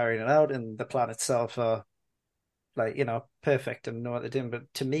people carrying it out and the plan itself are like, perfect and know what they're doing.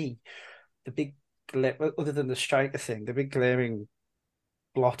 But to me, the big, other than the striker thing, the big glaring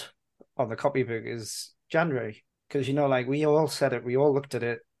blot on the copybook is January. Because, like we all said it, we all looked at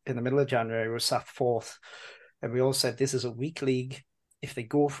it in the middle of January, we were sat fourth, and we all said this is a weak league. If they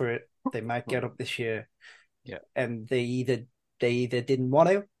go for it, they might get up this year. Yeah. And they either didn't want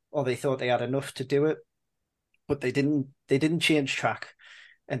to, or they thought they had enough to do it, but they didn't change track.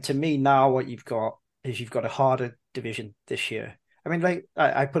 And to me, now what you've got is you've got a harder division this year. I mean, like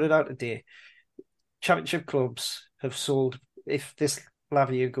I put it out today, Championship clubs have sold, if this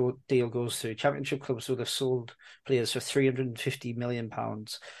Lavia deal goes through, Championship clubs will have sold players for £350 million,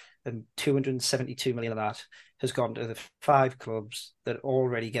 and 272 million of that has gone to the 5 clubs that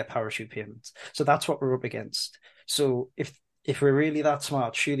already get parachute payments. So that's what we're up against. So if we're really that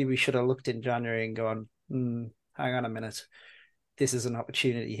smart, surely we should have looked in January and gone, hang on a minute, this is an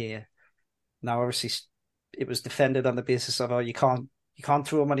opportunity here. Now, obviously, it was defended on the basis of, you can't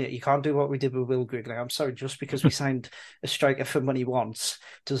throw money, you can't do what we did with Will Grigg. Like, I'm sorry, just because we signed a striker for money once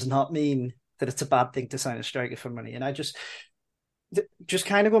does not mean that it's a bad thing to sign a striker for money. And I just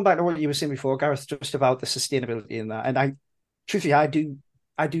kind of going back to what you were saying before, Gareth, just about the sustainability in that. And truthfully, I do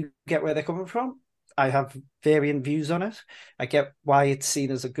get where they're coming from. I have varying views on it. I get why it's seen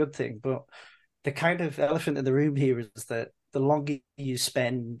as a good thing, but the kind of elephant in the room here is that the longer you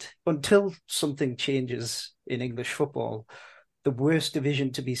spend until something changes in English football, the worst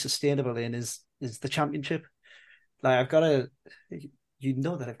division to be sustainable in is the Championship. Like, I've got that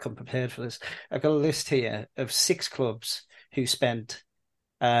I've come prepared for this. I've got a list here of 6 clubs who spent,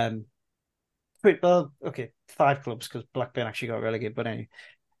 5 clubs because Blackburn actually got relegated. But anyway,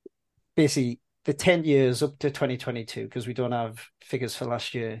 basically the 10 years up to 2022, because we don't have figures for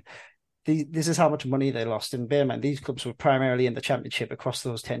last year. This is how much money they lost. And bear in mind, these clubs were primarily in the Championship across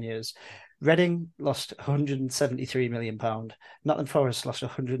those 10 years. Reading lost £173 million. Nottingham Forest lost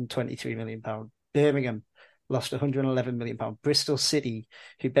 £123 million. Birmingham lost £111 million. Bristol City,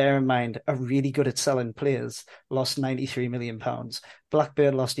 who, bear in mind, are really good at selling players, lost £93 million.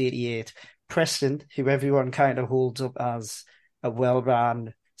 Blackburn lost 88. Preston, who everyone kind of holds up as a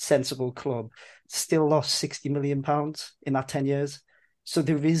well-run, sensible club, still lost £60 million in that 10 years. So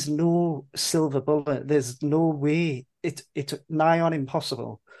there is no silver bullet. There's no way. It's nigh on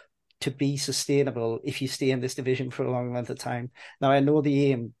impossible to be sustainable if you stay in this division for a long length of time. Now, I know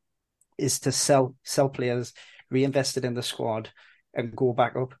the aim is to sell players, reinvest it in the squad, and go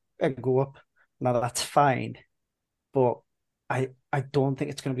back up and go up. Now, that's fine, but I don't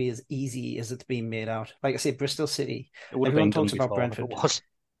think it's going to be as easy as it's being made out. Like I say, Bristol City, it would have everyone been talks about Brentford.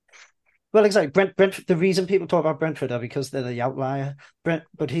 Well, exactly. Brentford. The reason people talk about Brentford are because they're the outlier. But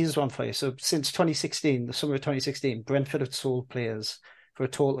here's one for you. So since 2016, the summer of 2016, Brentford had sold players for a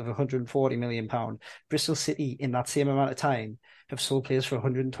total of £140 million. Bristol City, in that same amount of time, have sold players for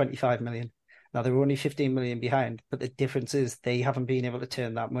 £125 million. Now, they're only 15 million behind, but the difference is they haven't been able to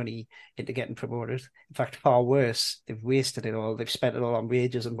turn that money into getting promoted. In fact, far worse, they've wasted it all. They've spent it all on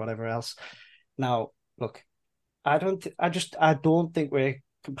wages and whatever else. Now, look, I don't think we're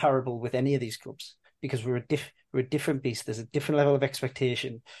comparable with any of these clubs, because we're a different beast. There's a different level of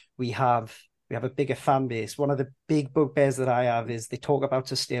expectation. We have a bigger fan base. One of the big bugbears that I have is they talk about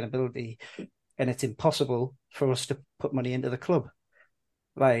sustainability, and it's impossible for us to put money into the club.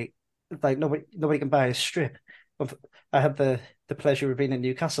 Like nobody can buy a strip. I had the pleasure of being in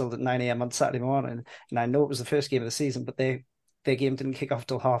Newcastle at 9 a.m. on Saturday morning, and I know it was the first game of the season, but their game didn't kick off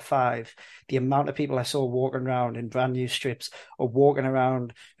till 5:30. The amount of people I saw walking around in brand new strips, or walking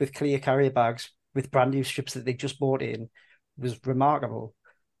around with clear carrier bags with brand new strips that they just bought in, was remarkable.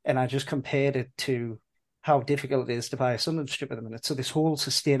 And I just compared it to how difficult it is to buy a Sunderland strip at the minute. So this whole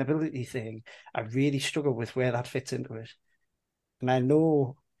sustainability thing, I really struggle with where that fits into it. And I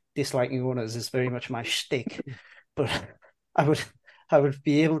know disliking owners is very much my shtick, but I would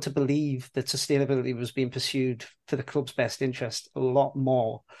be able to believe that sustainability was being pursued for the club's best interest a lot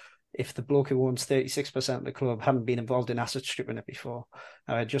more if the bloke who owns 36% of the club hadn't been involved in asset stripping it before.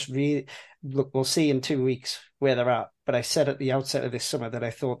 And I just really, look, we'll see in 2 weeks where they're at. But I said at the outset of this summer that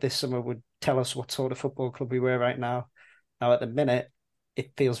I thought this summer would tell us what sort of football club we were right now. Now, at the minute,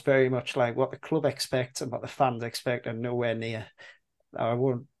 it feels very much like what the club expects and what the fans expect are nowhere near. Now,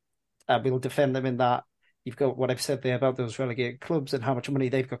 I will defend them in that. You've got what I've said there about those relegated clubs and how much money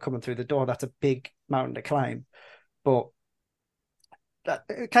they've got coming through the door. That's a big mountain to climb. But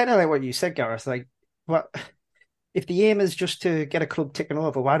kind of like what you said, Gareth. Like, what if the aim is just to get a club ticking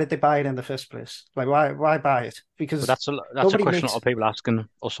over? Why did they buy it in the first place? Like, why buy it? Because that's a question a lot of people asking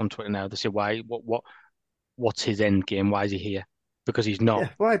us on Twitter now. They say, why? What's his end game? Why is he here? Because he's not. Yeah,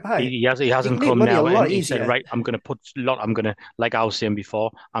 why buy it? He hasn't come now and he said, right, I'm going to like I was saying before,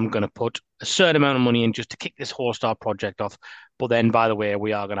 I'm going to put a certain amount of money in just to kick this whole star project off. But then, by the way,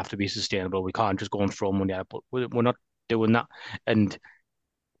 we are going to have to be sustainable. We can't just go and throw money out. But we're not doing that. And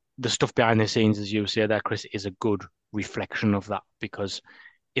the stuff behind the scenes, as you say there, Chris, is a good reflection of that. Because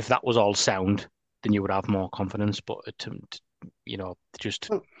if that was all sound, then you would have more confidence. But just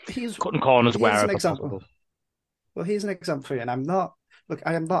cutting corners wherever possible. Well, here's an example for you, and I am not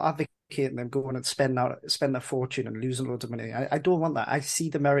advocating them going and spend a fortune and losing loads of money. I don't want that. I see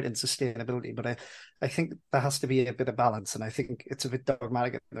the merit in sustainability, but I think there has to be a bit of balance, and I think it's a bit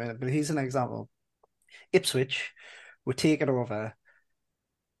dogmatic at the minute. But here's an example. Ipswich were taken over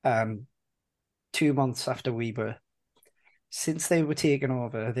 2 months after we were. Since they were taken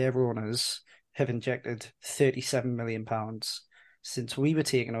over, their owners have injected £37 million. Since we were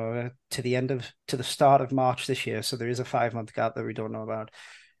taken over to the start of March this year, so there is a 5-month gap that we don't know about,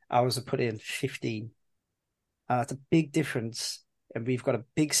 ours have put in 15. And that's a big difference. And we've got a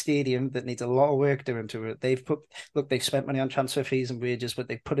big stadium that needs a lot of work doing to it. They've spent money on transfer fees and wages, but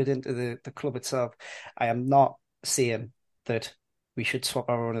they put it into the club itself. I am not saying that we should swap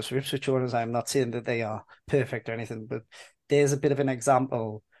our owners for Ipswich owners. I am not saying that they are perfect or anything, but there's a bit of an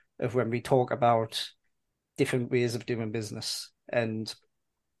example of when we talk about different ways of doing business. And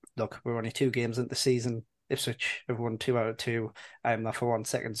look, we're only 2 games into the season. Ipswich have won 2 out of 2. I am not for 1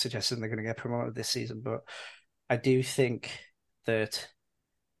 second suggesting they're going to get promoted this season, but I do think that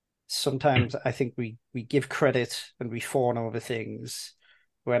sometimes I think we give credit and we fawn over things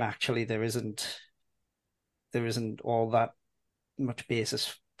when actually there isn't all that much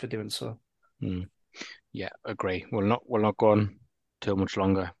basis for doing so. Yeah, agree. We'll not go on too much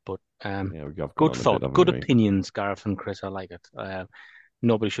longer, but we've good thought, good opinions, Gareth and Chris. I like it.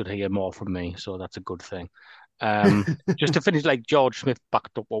 Nobody should hear more from me, so that's a good thing. Just to finish, like George Smith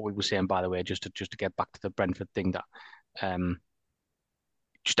backed up what we were saying, by the way, just to get back to the Brentford thing, that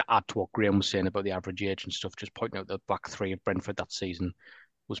just to add to what Graham was saying about the average age and stuff, just pointing out the back 3 of Brentford that season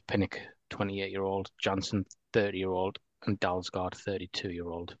was Pinnock, 28-year-old, Jansen, 30-year-old, and Dalsgaard,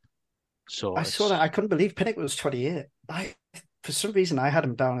 32-year-old. So I saw that. I couldn't believe Pinnock was 28. For some reason, I had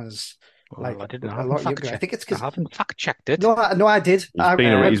him down as I didn't a lot younger. I think it's because I haven't fact checked it. No, I did.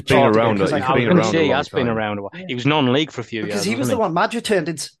 He's been around. He has been around a while. He was non-league for a few years. Because he was the one Madger turned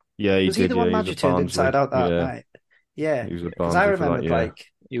into. Yeah, he was did. He the one Madger turned inside out that night. Yeah, he was a because I remember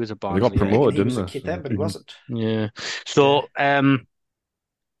he was a Barnsley. They got promoted, didn't they? He was a kid then, but he wasn't. Yeah. So it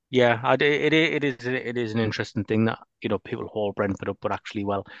is an interesting thing that people hold Brentford up, but actually,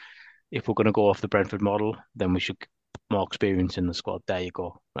 well, if we're going to go off the Brentford model, then we should put more experience in the squad. There you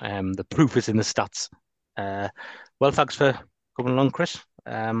go. The proof is in the stats. Well, thanks for coming along, Chris.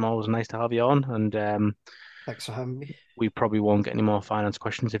 Always nice to have you on, and thanks for having me. We probably won't get any more finance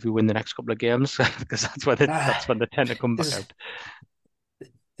questions if we win the next couple of games, because that's when they tend to come back out.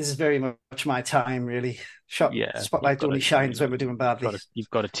 This is very much my time, really. Spotlight only shines when we're doing badly.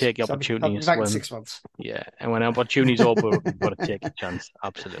 You've got to take your opportunities. I'll be back in 6 months. Yeah, and when opportunities open, you've got to take a chance.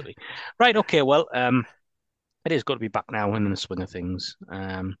 Absolutely. Right, okay, well, it is good to be back now in the swing of things.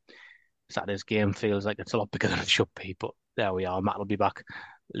 Saturday's game feels like it's a lot bigger than it should be, but there we are. Matt will be back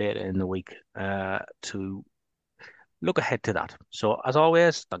later in the week to look ahead to that. So, as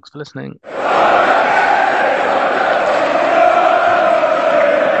always, thanks for listening.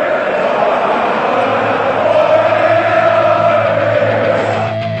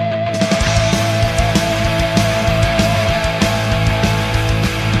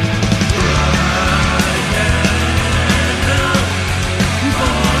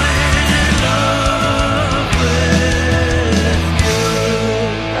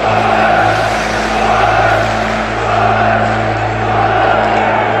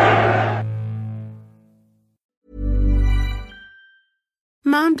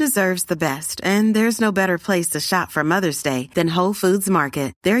 Mom deserves the best, and there's no better place to shop for Mother's Day than Whole Foods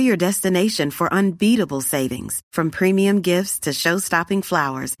Market. They're your destination for unbeatable savings, from premium gifts to show-stopping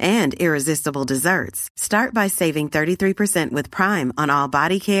flowers and irresistible desserts. Start by saving 33% with Prime on all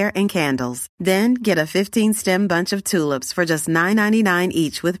body care and candles. Then get a 15-stem bunch of tulips for just $9.99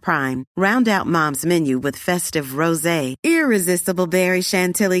 each with Prime. Round out Mom's menu with festive rosé, irresistible berry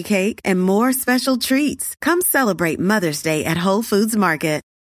chantilly cake, and more special treats. Come celebrate Mother's Day at Whole Foods Market.